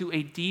point to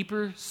a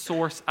deeper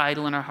source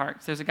idol in our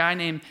hearts. There's a guy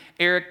named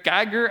Eric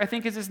Geiger, I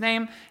think is his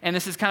name, and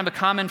this is kind of a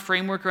common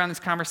framework around this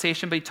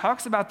conversation, but he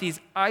talks about these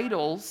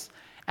idols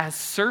as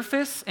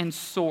surface and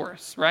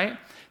source, right?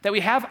 That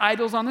we have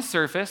idols on the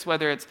surface,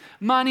 whether it's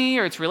money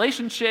or it's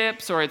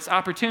relationships or it's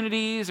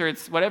opportunities or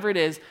it's whatever it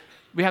is.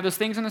 We have those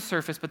things on the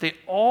surface, but they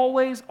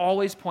always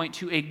point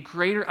to a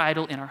greater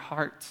idol in our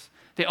hearts.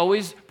 They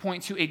always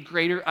point to a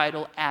greater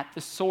idol at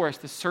the source.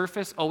 The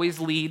surface always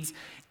leads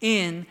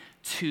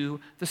into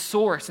the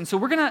source. And so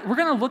we're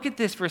gonna look at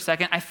this for a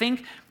second. I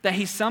think that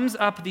he sums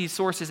up these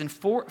sources in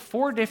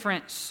four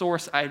different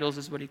source idols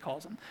is what he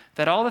calls them.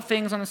 That all the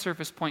things on the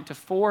surface point to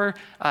four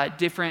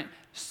different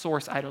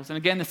source idols. And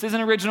again, this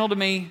isn't original to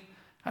me.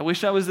 I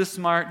wish I was this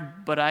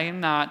smart, but I am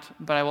not.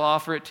 But I will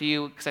offer it to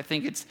you because I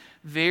think it's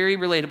very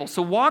relatable.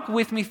 So walk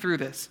with me through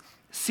this.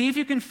 See if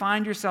you can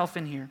find yourself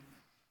in here.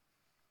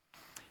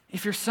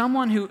 If you're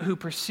someone who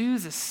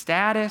pursues a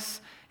status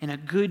and a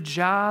good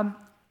job,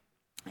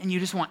 and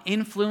you just want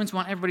influence, you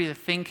want everybody to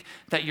think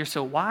that you're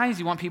so wise,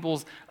 you want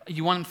them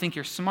to think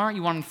you're smart,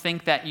 you want them to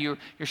think that you're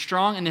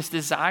strong, and this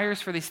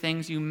desires for these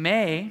things, you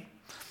may,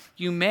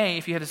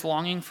 if you have this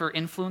longing for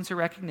influence or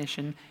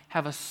recognition,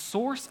 have a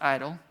source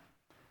idol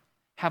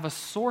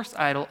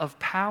of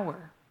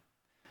power.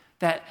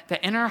 That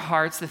in our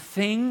hearts, the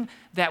thing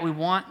that we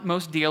want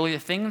most dearly, the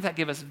things that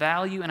give us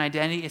value and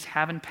identity is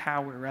having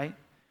power, right?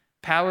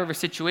 Power over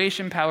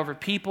situation, power over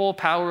people,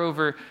 power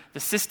over the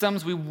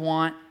systems. We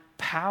want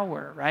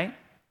power, right?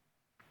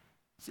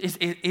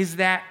 Is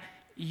that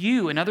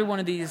you? Another one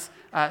of these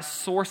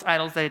source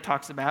idols that he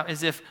talks about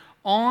is if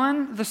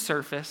on the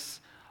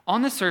surface,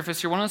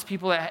 you're one of those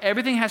people that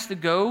everything has to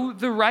go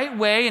the right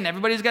way and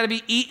everybody's got to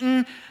be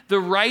eating the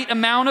right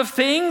amount of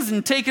things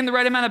and taking the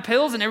right amount of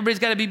pills and everybody's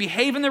got to be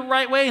behaving the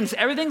right way and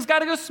everything's got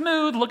to go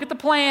smooth. Look at the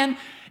plan.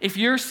 If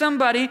you're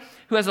somebody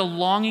who has a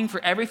longing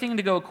for everything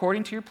to go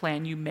according to your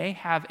plan, you may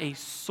have a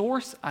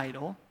source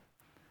idol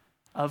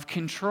of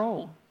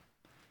control.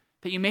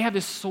 That you may have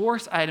this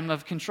source item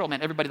of control.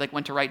 Man, everybody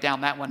went to write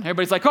down that one.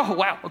 Everybody's like, oh,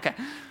 wow, okay.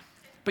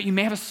 But you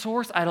may have a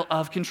source idol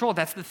of control.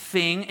 That's the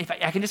thing. If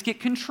I can just get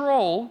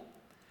control,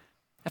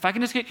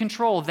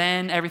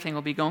 then everything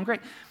will be going great.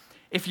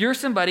 If you're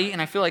somebody,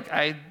 and I feel like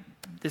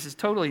this is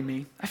totally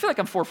me, I feel like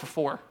I'm 4 for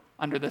 4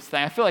 under this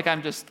thing. I feel like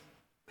I'm just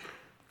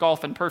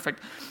golfing perfect.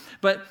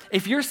 But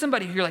if you're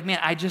somebody who you're like, man,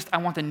 I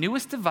want the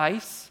newest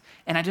device,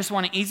 and I just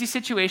want an easy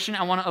situation.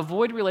 I want to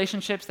avoid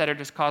relationships that are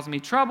just causing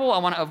me trouble. I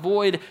want to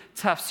avoid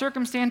tough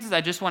circumstances.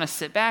 I just want to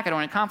sit back. I don't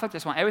want conflict. I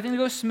just want everything to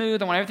go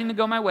smooth. I want everything to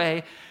go my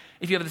way.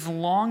 If you have this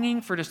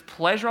longing for just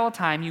pleasure all the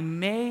time, you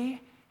may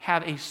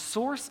have a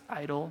source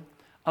idol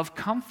of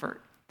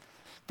comfort.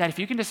 That if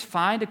you can just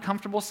find a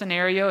comfortable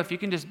scenario, if you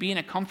can just be in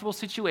a comfortable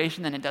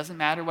situation, then it doesn't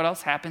matter what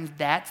else happens.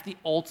 That's the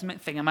ultimate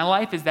thing in my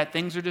life, is that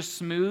things are just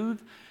smooth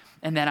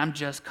and that I'm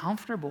just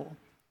comfortable.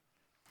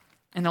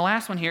 And the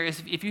last one here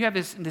is if you have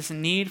this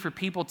need for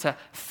people to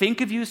think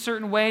of you a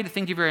certain way, to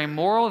think you're very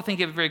moral, to think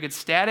you have a very good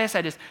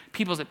status,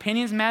 people's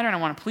opinions matter and I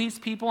want to please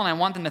people and I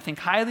want them to think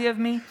highly of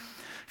me.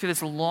 If you have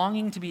this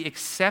longing to be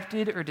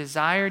accepted or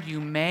desired, you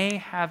may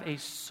have a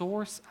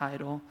source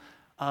idol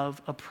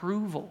of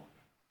approval.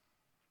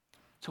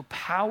 So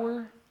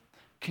power,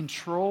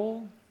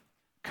 control,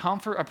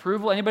 comfort,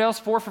 approval. Anybody else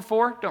 4 for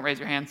 4? Don't raise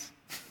your hands.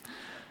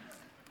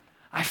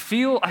 I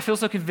feel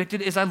so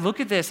convicted as I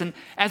look at this. And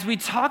as we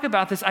talk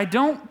about this,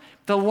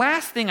 the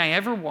last thing I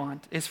ever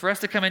want is for us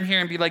to come in here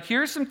and be like,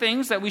 here's some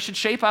things that we should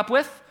shape up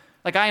with.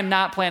 Like, I am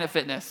not Planet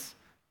Fitness.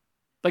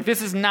 Like,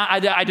 this is not,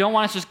 I don't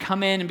want us to just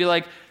come in and be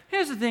like,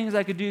 here's the things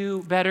I could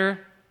do better.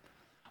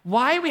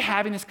 Why are we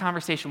having this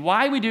conversation?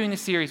 Why are we doing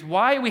this series?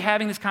 Why are we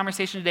having this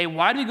conversation today?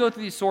 Why do we go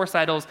through these source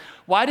idols?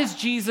 Why does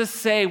Jesus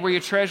say, where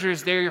your treasure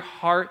is, there your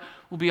heart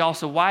will be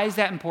also? Why is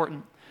that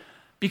important?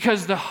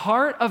 Because the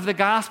heart of the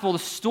gospel, the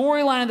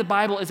storyline of the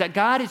Bible is that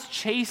God is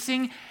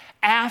chasing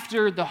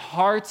after the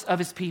hearts of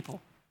his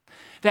people.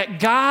 That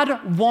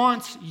God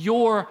wants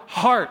your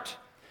heart.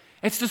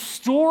 It's the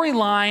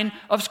storyline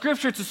of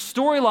Scripture. It's the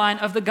storyline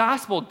of the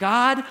gospel.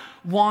 God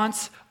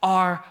wants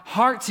our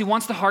hearts. He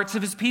wants the hearts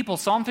of his people.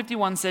 Psalm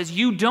 51 says,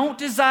 "You don't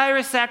desire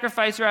a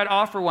sacrifice, or I'd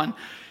offer one.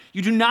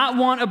 You do not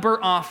want a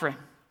burnt offering.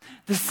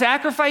 The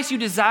sacrifice you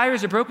desire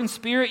is a broken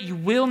spirit. You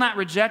will not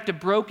reject a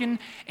broken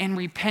and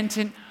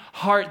repentant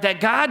heart."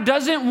 That God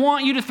doesn't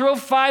want you to throw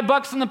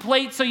 $5 on the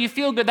plate so you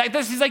feel good.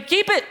 He's like,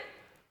 keep it.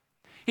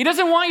 He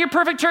doesn't want your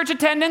perfect church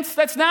attendance.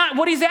 That's not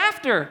what he's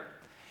after.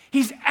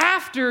 He's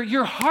after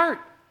your heart.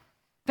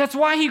 That's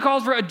why he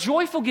calls for a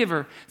joyful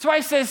giver. That's why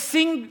he says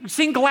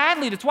sing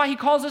gladly. That's why he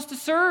calls us to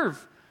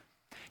serve.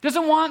 He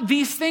doesn't want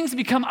these things to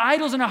become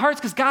idols in our hearts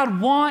because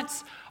God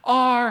wants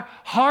our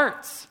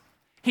hearts.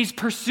 He's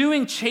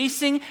pursuing,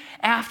 chasing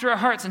after our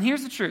hearts. And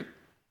here's the truth.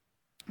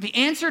 The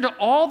answer to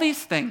all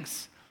these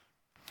things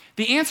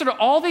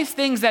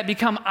that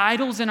become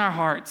idols in our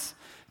hearts,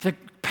 the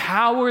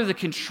power, the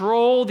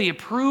control, the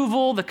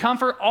approval, the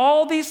comfort,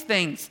 all these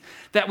things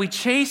that we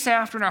chase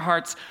after in our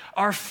hearts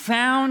are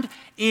found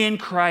in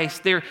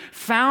Christ. They're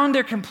found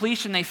their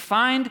completion. They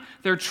find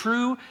their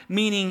true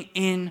meaning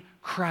in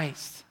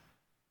Christ.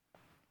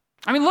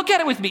 I mean, look at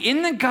it with me.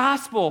 In the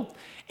gospel,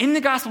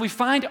 we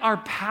find our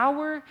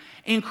power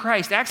in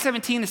Christ. Acts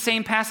 17, the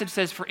same passage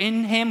says, "For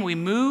in him we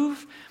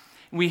move,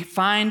 we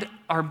find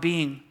our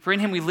being. For in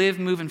him we live,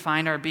 move, and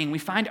find our being." We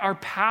find our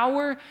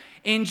power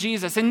in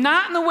Jesus, and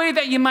not in the way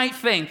that you might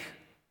think.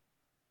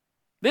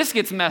 This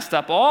gets messed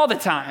up all the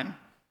time.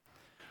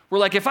 We're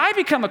like, if I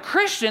become a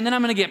Christian, then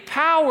I'm going to get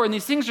power, and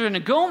these things are going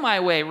to go my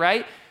way,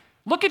 right?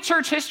 Look at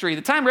church history.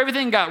 The time where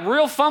everything got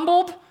real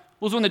fumbled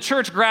was when the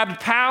church grabbed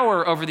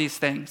power over these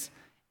things.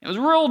 It was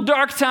a real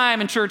dark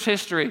time in church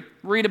history.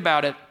 Read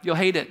about it. You'll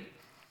hate it.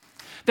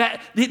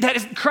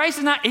 Christ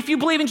is not, if you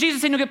believe in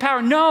Jesus, then you'll get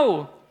power.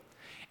 No.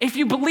 If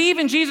you believe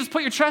in Jesus,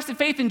 put your trust and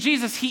faith in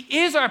Jesus, he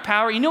is our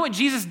power. You know what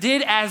Jesus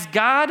did as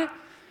God?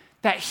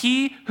 That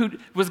he who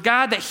was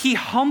God, that he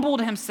humbled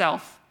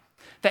himself,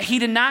 that he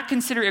did not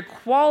consider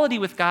equality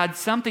with God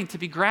something to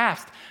be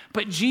grasped,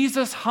 but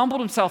Jesus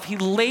humbled himself. He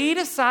laid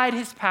aside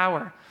his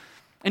power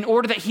in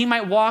order that he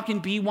might walk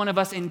and be one of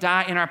us and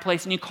die in our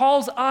place. And he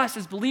calls us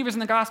as believers in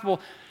the gospel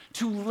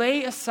to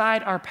lay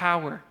aside our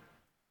power,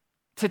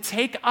 to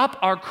take up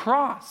our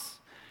cross,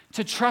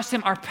 to trust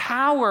him. Our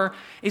power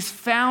is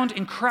found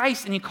in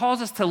Christ, and he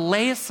calls us to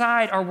lay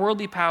aside our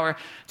worldly power,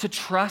 to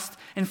trust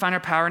and find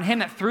our power in him,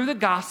 that through the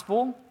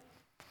gospel,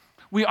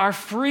 we are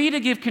free to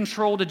give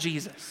control to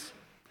Jesus.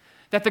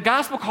 That the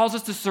gospel calls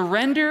us to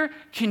surrender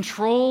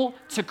control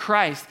to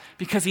Christ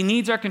because he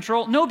needs our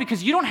control. No,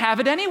 because you don't have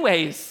it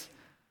anyways.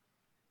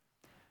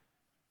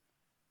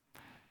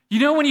 You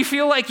know when you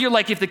feel like you're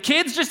like, if the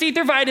kids just eat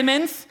their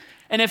vitamins,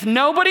 and if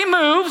nobody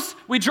moves,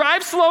 we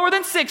drive slower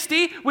than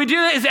 60, we do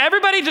this,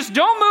 everybody just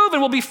don't move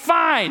and we'll be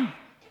fine.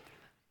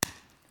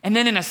 And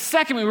then in a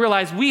second we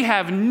realize we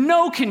have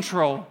no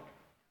control.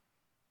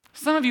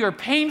 Some of you are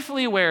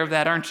painfully aware of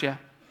that, aren't you?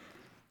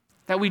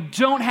 That we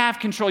don't have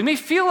control. You may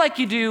feel like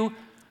you do,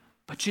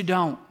 but you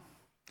don't.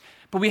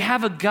 But we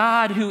have a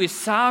God who is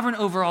sovereign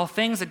over all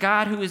things, a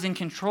God who is in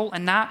control,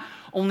 and not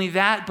only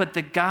that, but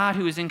the God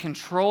who is in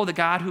control, the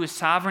God who is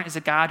sovereign, is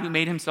a God who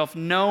made himself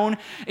known,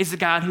 is a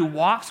God who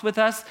walks with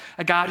us,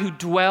 a God who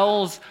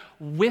dwells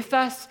with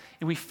us,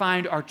 and we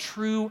find our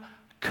true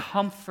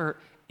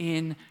comfort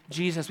in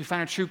Jesus. We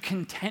find our true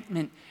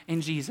contentment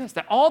in Jesus.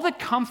 That all the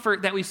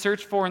comfort that we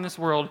search for in this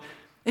world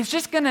is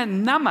just going to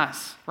numb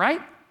us,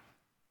 right?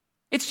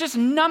 It's just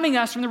numbing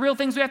us from the real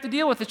things we have to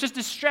deal with. It's just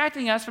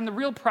distracting us from the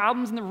real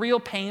problems and the real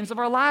pains of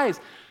our lives.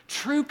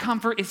 True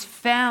comfort is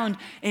found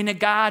in a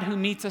God who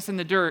meets us in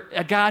the dirt,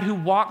 a God who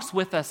walks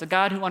with us, a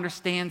God who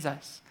understands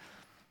us.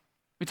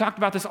 We talked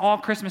about this all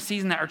Christmas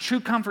season, that our true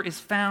comfort is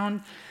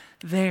found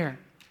there.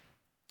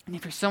 And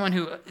if you're someone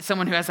who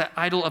has that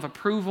idol of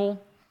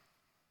approval,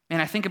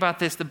 and I think about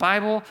this, the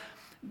Bible,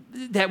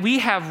 that we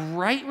have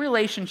right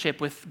relationship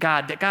with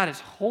God, that God is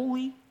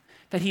holy,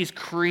 that he's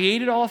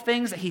created all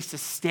things, that he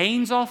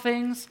sustains all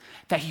things,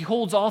 that he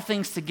holds all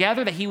things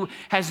together, that he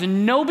has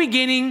no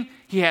beginning,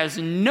 he has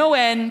no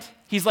end.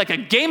 He's like a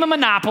game of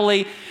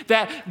Monopoly,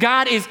 that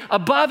God is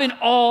above and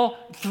all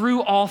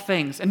through all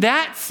things. And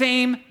that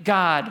same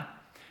God,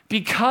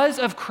 because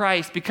of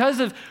Christ, because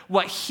of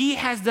what he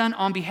has done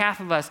on behalf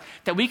of us,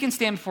 that we can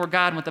stand before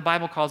God, and what the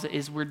Bible calls it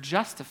is we're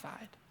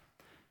justified.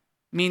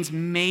 Means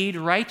made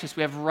righteous.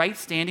 We have right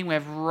standing, we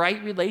have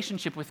right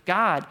relationship with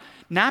God,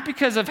 not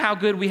because of how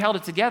good we held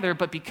it together,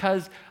 but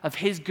because of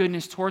his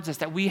goodness towards us,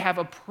 that we have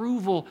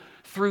approval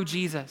through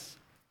Jesus.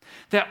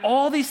 That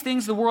all these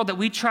things in the world, that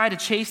we try to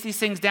chase these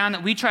things down,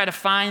 that we try to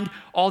find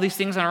all these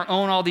things on our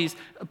own, all these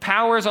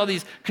powers, all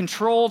these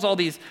controls, all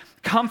these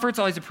comforts,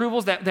 all these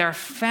approvals, that they're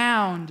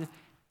found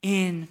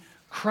in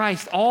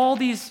Christ. All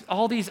these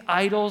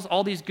idols,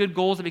 all these good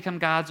goals that become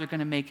gods are going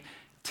to make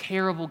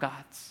terrible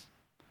gods,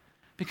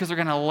 because they're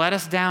going to let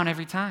us down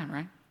every time,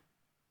 right?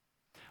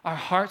 Our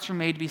hearts were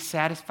made to be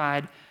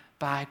satisfied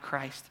by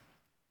Christ.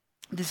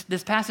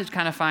 This passage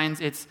kind of finds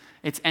its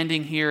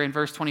ending here in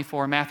verse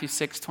 24, Matthew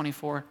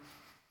 6:24.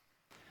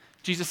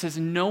 Jesus says,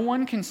 "No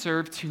one can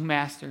serve two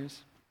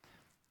masters.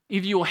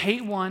 Either you will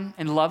hate one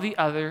and love the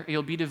other, or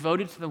you'll be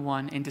devoted to the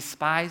one and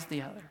despise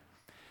the other.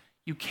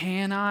 You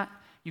cannot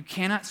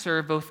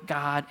serve both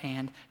God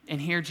and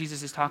here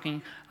Jesus is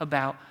talking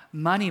about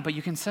money, but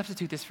you can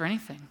substitute this for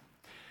anything.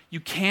 You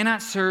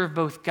cannot serve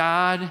both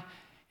God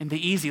and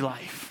the easy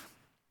life.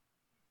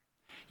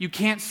 You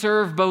can't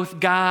serve both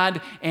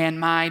God and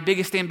my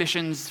biggest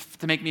ambitions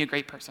to make me a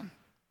great person.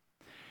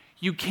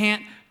 You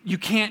can't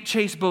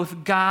chase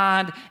both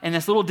God and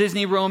this little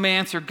Disney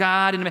romance, or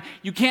God and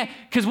you can't,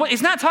 because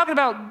it's not talking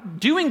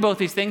about doing both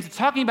these things. It's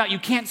talking about you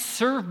can't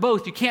serve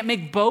both. You can't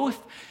make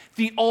both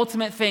the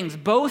ultimate things.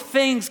 Both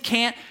things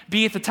can't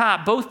be at the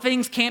top. Both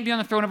things can't be on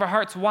the throne of our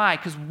hearts. Why?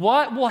 Because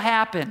what will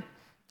happen,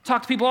 I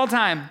talk to people all the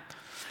time,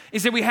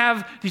 is that we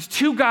have these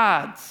two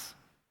gods.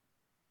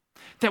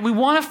 That we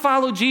want to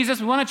follow Jesus,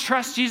 we want to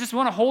trust Jesus, we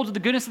want to hold to the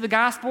goodness of the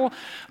gospel,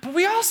 but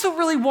we also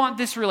really want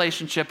this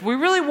relationship. We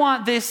really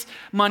want this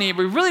money.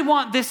 We really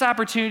want this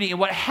opportunity. And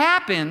what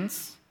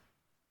happens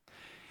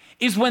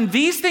is when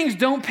these things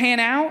don't pan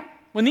out,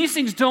 when these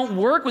things don't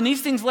work, when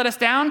these things let us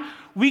down,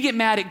 we get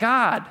mad at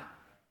God.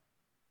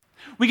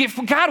 We get,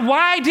 God,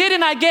 why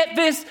didn't I get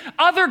this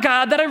other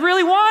God that I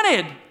really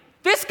wanted?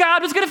 This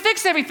God was going to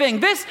fix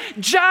everything. This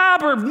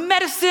job or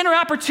medicine or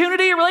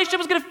opportunity or relationship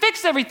was going to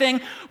fix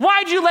everything.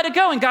 Why'd you let it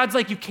go? And God's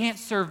like, you can't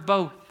serve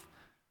both.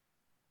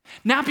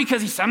 Not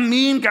because he's some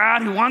mean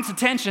God who wants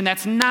attention.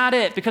 That's not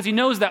it. Because he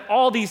knows that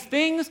all these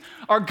things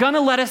are going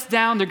to let us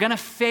down. They're going to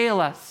fail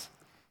us.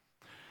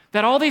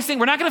 That all these things,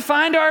 we're not going to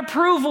find our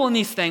approval in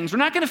these things. We're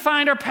not going to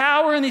find our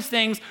power in these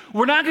things.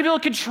 We're not going to be able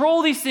to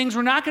control these things.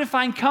 We're not going to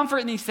find comfort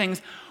in these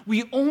things.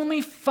 We only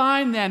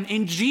find them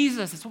in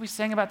Jesus. That's what we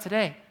sang about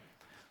today.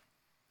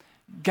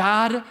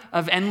 God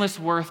of endless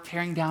worth,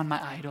 tearing down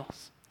my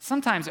idols.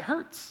 Sometimes it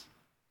hurts.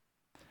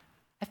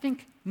 I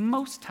think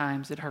most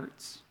times it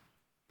hurts.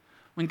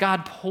 When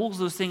God pulls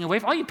those things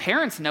away, all you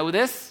parents know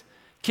this.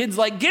 Kids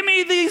like, give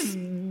me these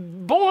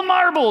bowl of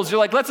marbles. You're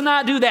like, let's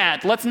not do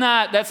that. That's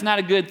not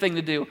a good thing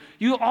to do.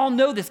 You all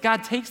know this.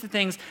 God takes the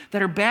things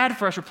that are bad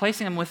for us,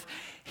 replacing them with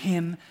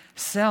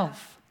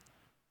himself.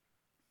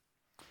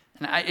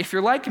 And if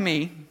you're like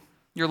me,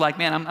 you're like,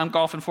 man, I'm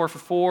golfing 4 for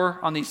 4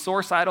 on these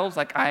source idols.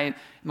 Like I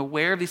am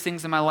aware of these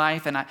things in my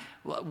life, and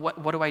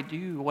what do I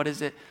do? What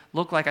does it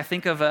look like? I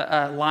think of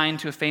a line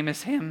to a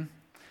famous hymn.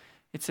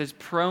 It says,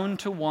 prone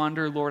to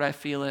wander, Lord, I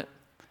feel it.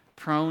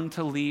 Prone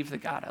to leave the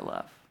God I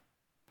love.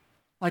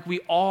 Like we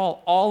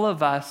all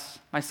of us,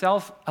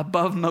 myself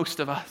above most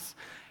of us,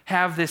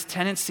 have this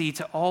tendency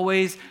to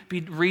always be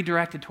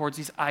redirected towards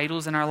these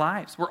idols in our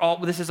lives.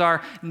 This is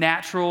our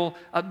natural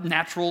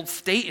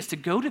state, is to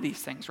go to these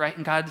things, right?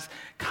 And God's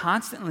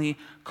constantly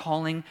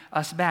calling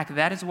us back.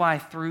 That is why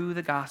through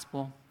the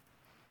gospel,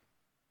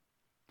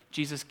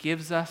 Jesus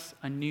gives us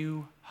a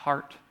new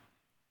heart.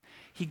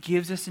 He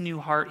gives us a new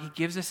heart. He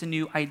gives us a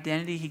new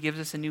identity. He gives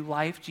us a new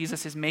life.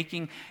 Jesus is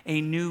making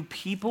a new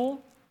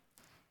people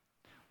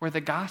where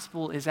the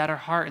gospel is at our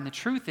heart. And the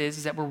truth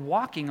is that we're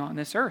walking on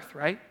this earth,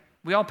 right?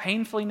 We all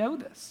painfully know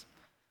this.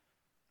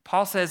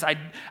 Paul says,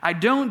 I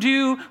don't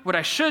do what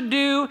I should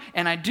do,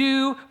 and I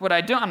do what I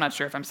don't. I'm not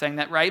sure if I'm saying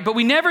that right, but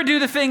we never do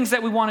the things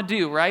that we want to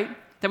do, right?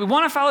 That we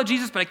want to follow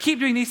Jesus, but I keep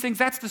doing these things.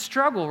 That's the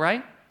struggle,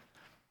 right?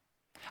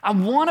 I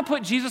want to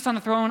put Jesus on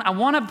the throne. I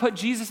want to put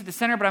Jesus at the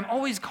center, but I'm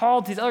always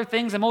called to these other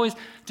things. I'm always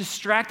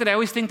distracted. I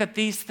always think that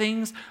these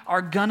things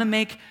are going to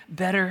make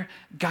better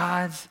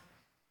gods.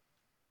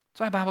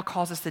 That's why the Bible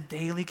calls us to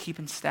daily keep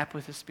in step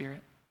with the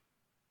Spirit.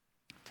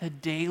 To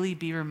daily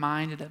be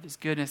reminded of his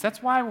goodness.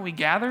 That's why when we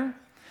gather,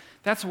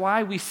 that's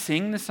why we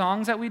sing the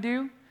songs that we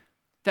do,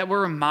 that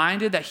we're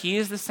reminded that he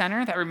is the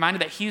center, that we're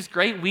reminded that he's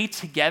great. We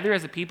together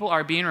as a people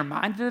are being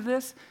reminded of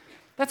this.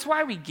 That's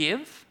why we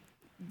give.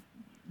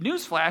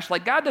 Newsflash,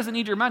 like God doesn't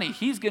need your money.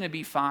 He's going to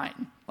be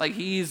fine. Like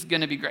he's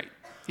going to be great.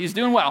 He's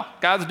doing well.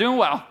 God's doing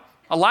well.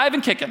 Alive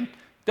and kicking.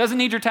 Doesn't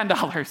need your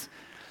 $10.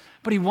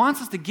 But he wants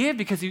us to give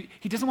because he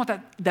doesn't want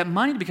that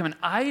money to become an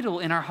idol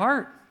in our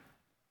heart.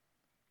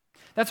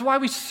 That's why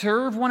we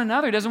serve one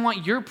another. He doesn't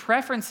want your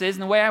preferences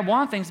and the way I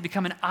want things to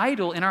become an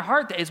idol in our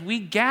heart. That as we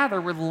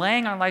gather, we're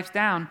laying our lives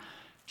down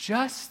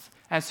just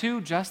as who?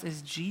 Just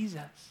as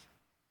Jesus.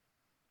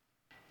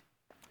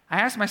 I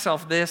ask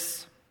myself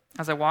this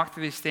as I walk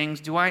through these things.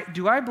 Do I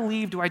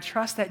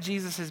trust that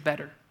Jesus is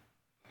better?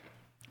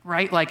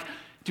 Right? Like,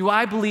 do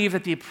I believe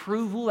that the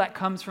approval that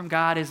comes from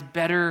God is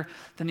better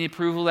than the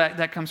approval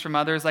that comes from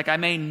others? Like, I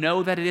may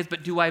know that it is,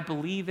 but do I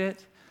believe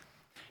it?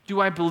 Do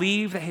I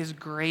believe that his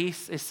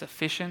grace is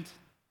sufficient?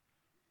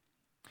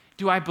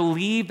 Do I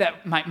believe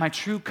that my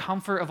true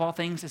comfort of all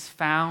things is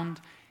found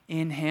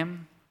in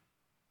him?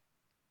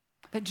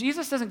 That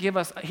Jesus doesn't give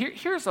us,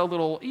 here's a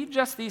little, you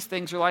adjust these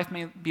things, your life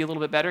may be a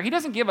little bit better. He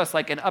doesn't give us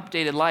like an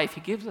updated life.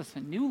 He gives us a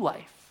new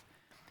life.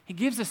 He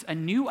gives us a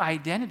new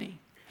identity.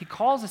 He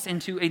calls us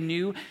into a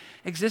new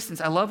existence.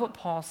 I love what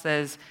Paul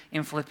says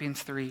in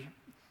Philippians 3.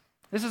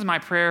 This is my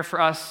prayer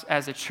for us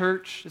as a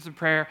church. This is a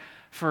prayer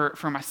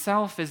for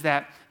myself, is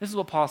that this is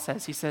what Paul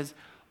says. He says,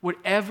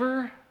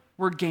 whatever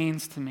were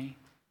gains to me,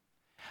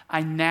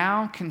 I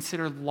now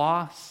consider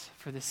loss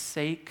for the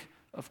sake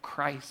of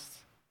Christ.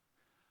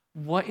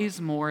 What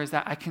is more is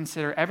that I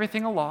consider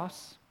everything a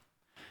loss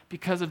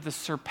because of the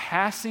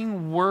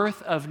surpassing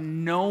worth of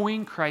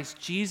knowing Christ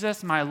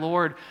Jesus, my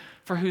Lord,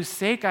 for whose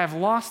sake I have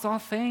lost all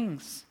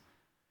things.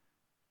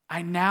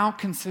 I now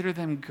consider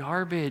them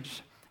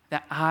garbage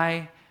that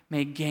I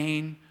may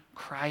gain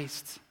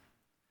Christ.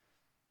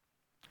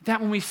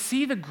 That when we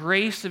see the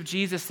grace of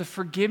Jesus, the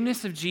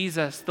forgiveness of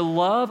Jesus, the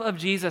love of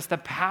Jesus, the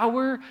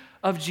power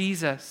of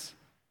Jesus,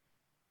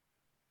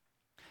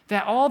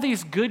 that all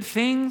these good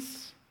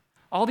things,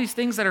 all these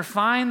things that are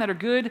fine, that are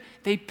good,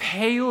 they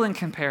pale in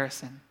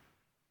comparison.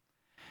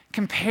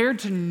 Compared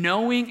to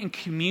knowing and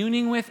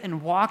communing with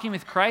and walking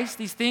with Christ,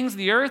 these things,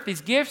 the earth,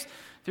 these gifts,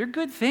 they're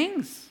good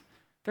things.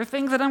 They're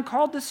things that I'm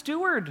called to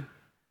steward.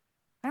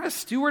 I want to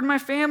steward my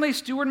family,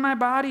 steward my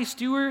body,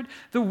 steward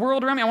the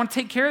world around me. I want to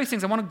take care of these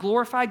things. I want to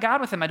glorify God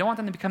with them. I don't want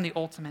them to become the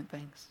ultimate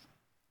things.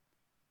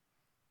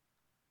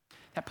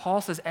 That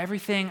Paul says,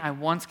 everything I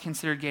once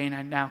considered gain,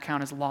 I now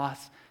count as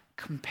loss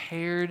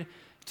compared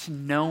to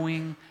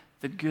knowing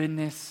the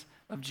goodness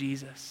of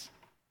Jesus.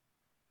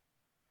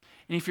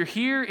 And if you're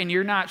here and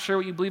you're not sure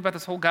what you believe about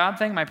this whole God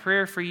thing, my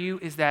prayer for you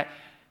is that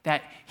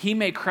he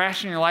may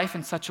crash in your life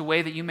in such a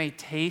way that you may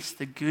taste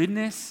the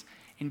goodness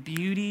and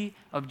beauty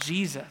of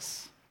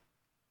Jesus.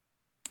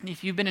 And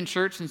if you've been in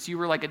church since you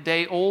were like a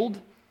day old,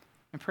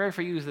 my prayer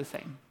for you is the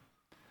same.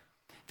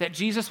 That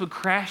Jesus would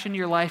crash into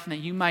your life and that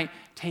you might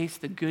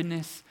taste the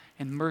goodness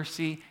and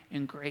mercy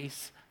and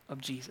grace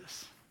of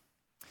Jesus.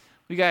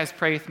 Will you guys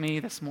pray with me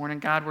this morning?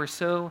 God, we're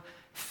so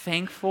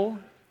thankful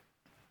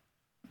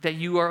that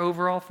you are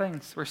over all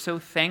things. We're so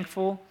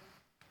thankful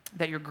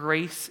that your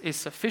grace is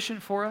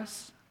sufficient for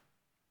us.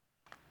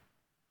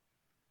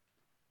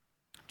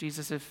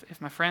 Jesus,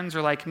 if my friends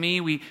are like me,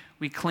 we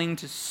cling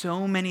to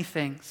so many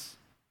things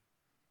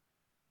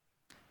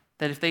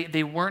that if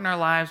they weren't in our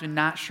lives, we're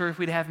not sure if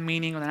we'd have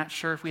meaning, we're not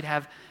sure if we'd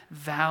have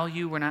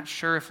value, we're not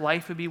sure if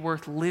life would be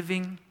worth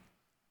living.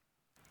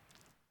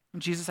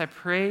 And Jesus, I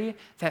pray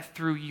that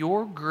through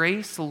your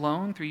grace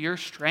alone, through your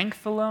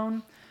strength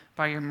alone,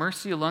 by your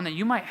mercy alone, that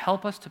you might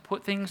help us to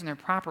put things in their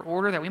proper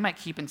order, that we might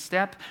keep in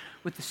step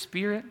with the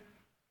Spirit,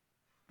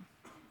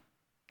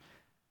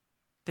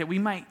 that we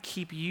might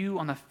keep you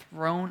on the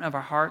throne of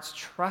our hearts,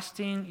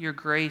 trusting your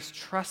grace,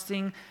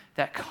 trusting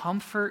that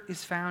comfort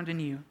is found in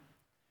you,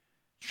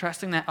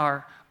 trusting that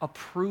our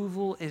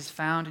approval is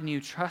found in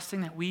you,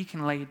 trusting that we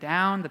can lay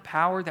down the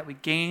power that we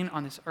gain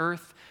on this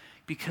earth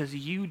because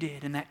you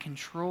did, and that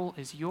control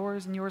is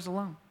yours and yours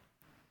alone.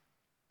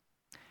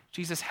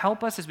 Jesus,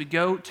 help us as we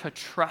go to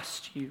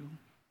trust you.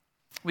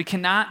 We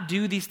cannot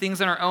do these things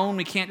on our own.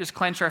 We can't just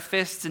clench our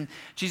fists. And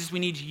Jesus, we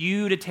need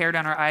you to tear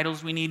down our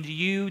idols. We need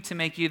you to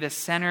make you the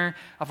center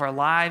of our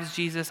lives,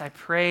 Jesus. I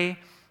pray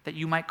that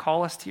you might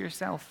call us to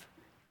yourself.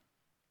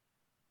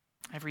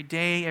 Every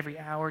day, every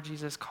hour,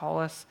 Jesus, call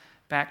us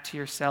back to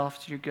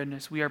yourself, to your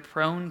goodness. We are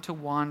prone to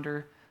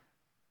wander.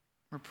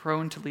 We're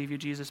prone to leave you,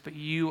 Jesus, but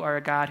you are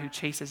a God who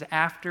chases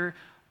after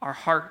our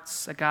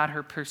hearts, a God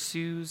who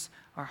pursues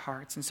our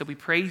hearts. And so we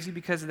praise you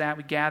because of that.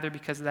 We gather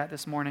because of that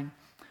this morning.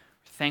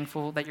 We're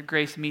thankful that your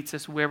grace meets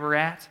us where we're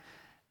at,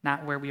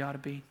 not where we ought to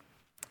be.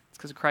 It's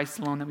because of Christ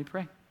alone that we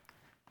pray.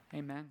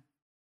 Amen.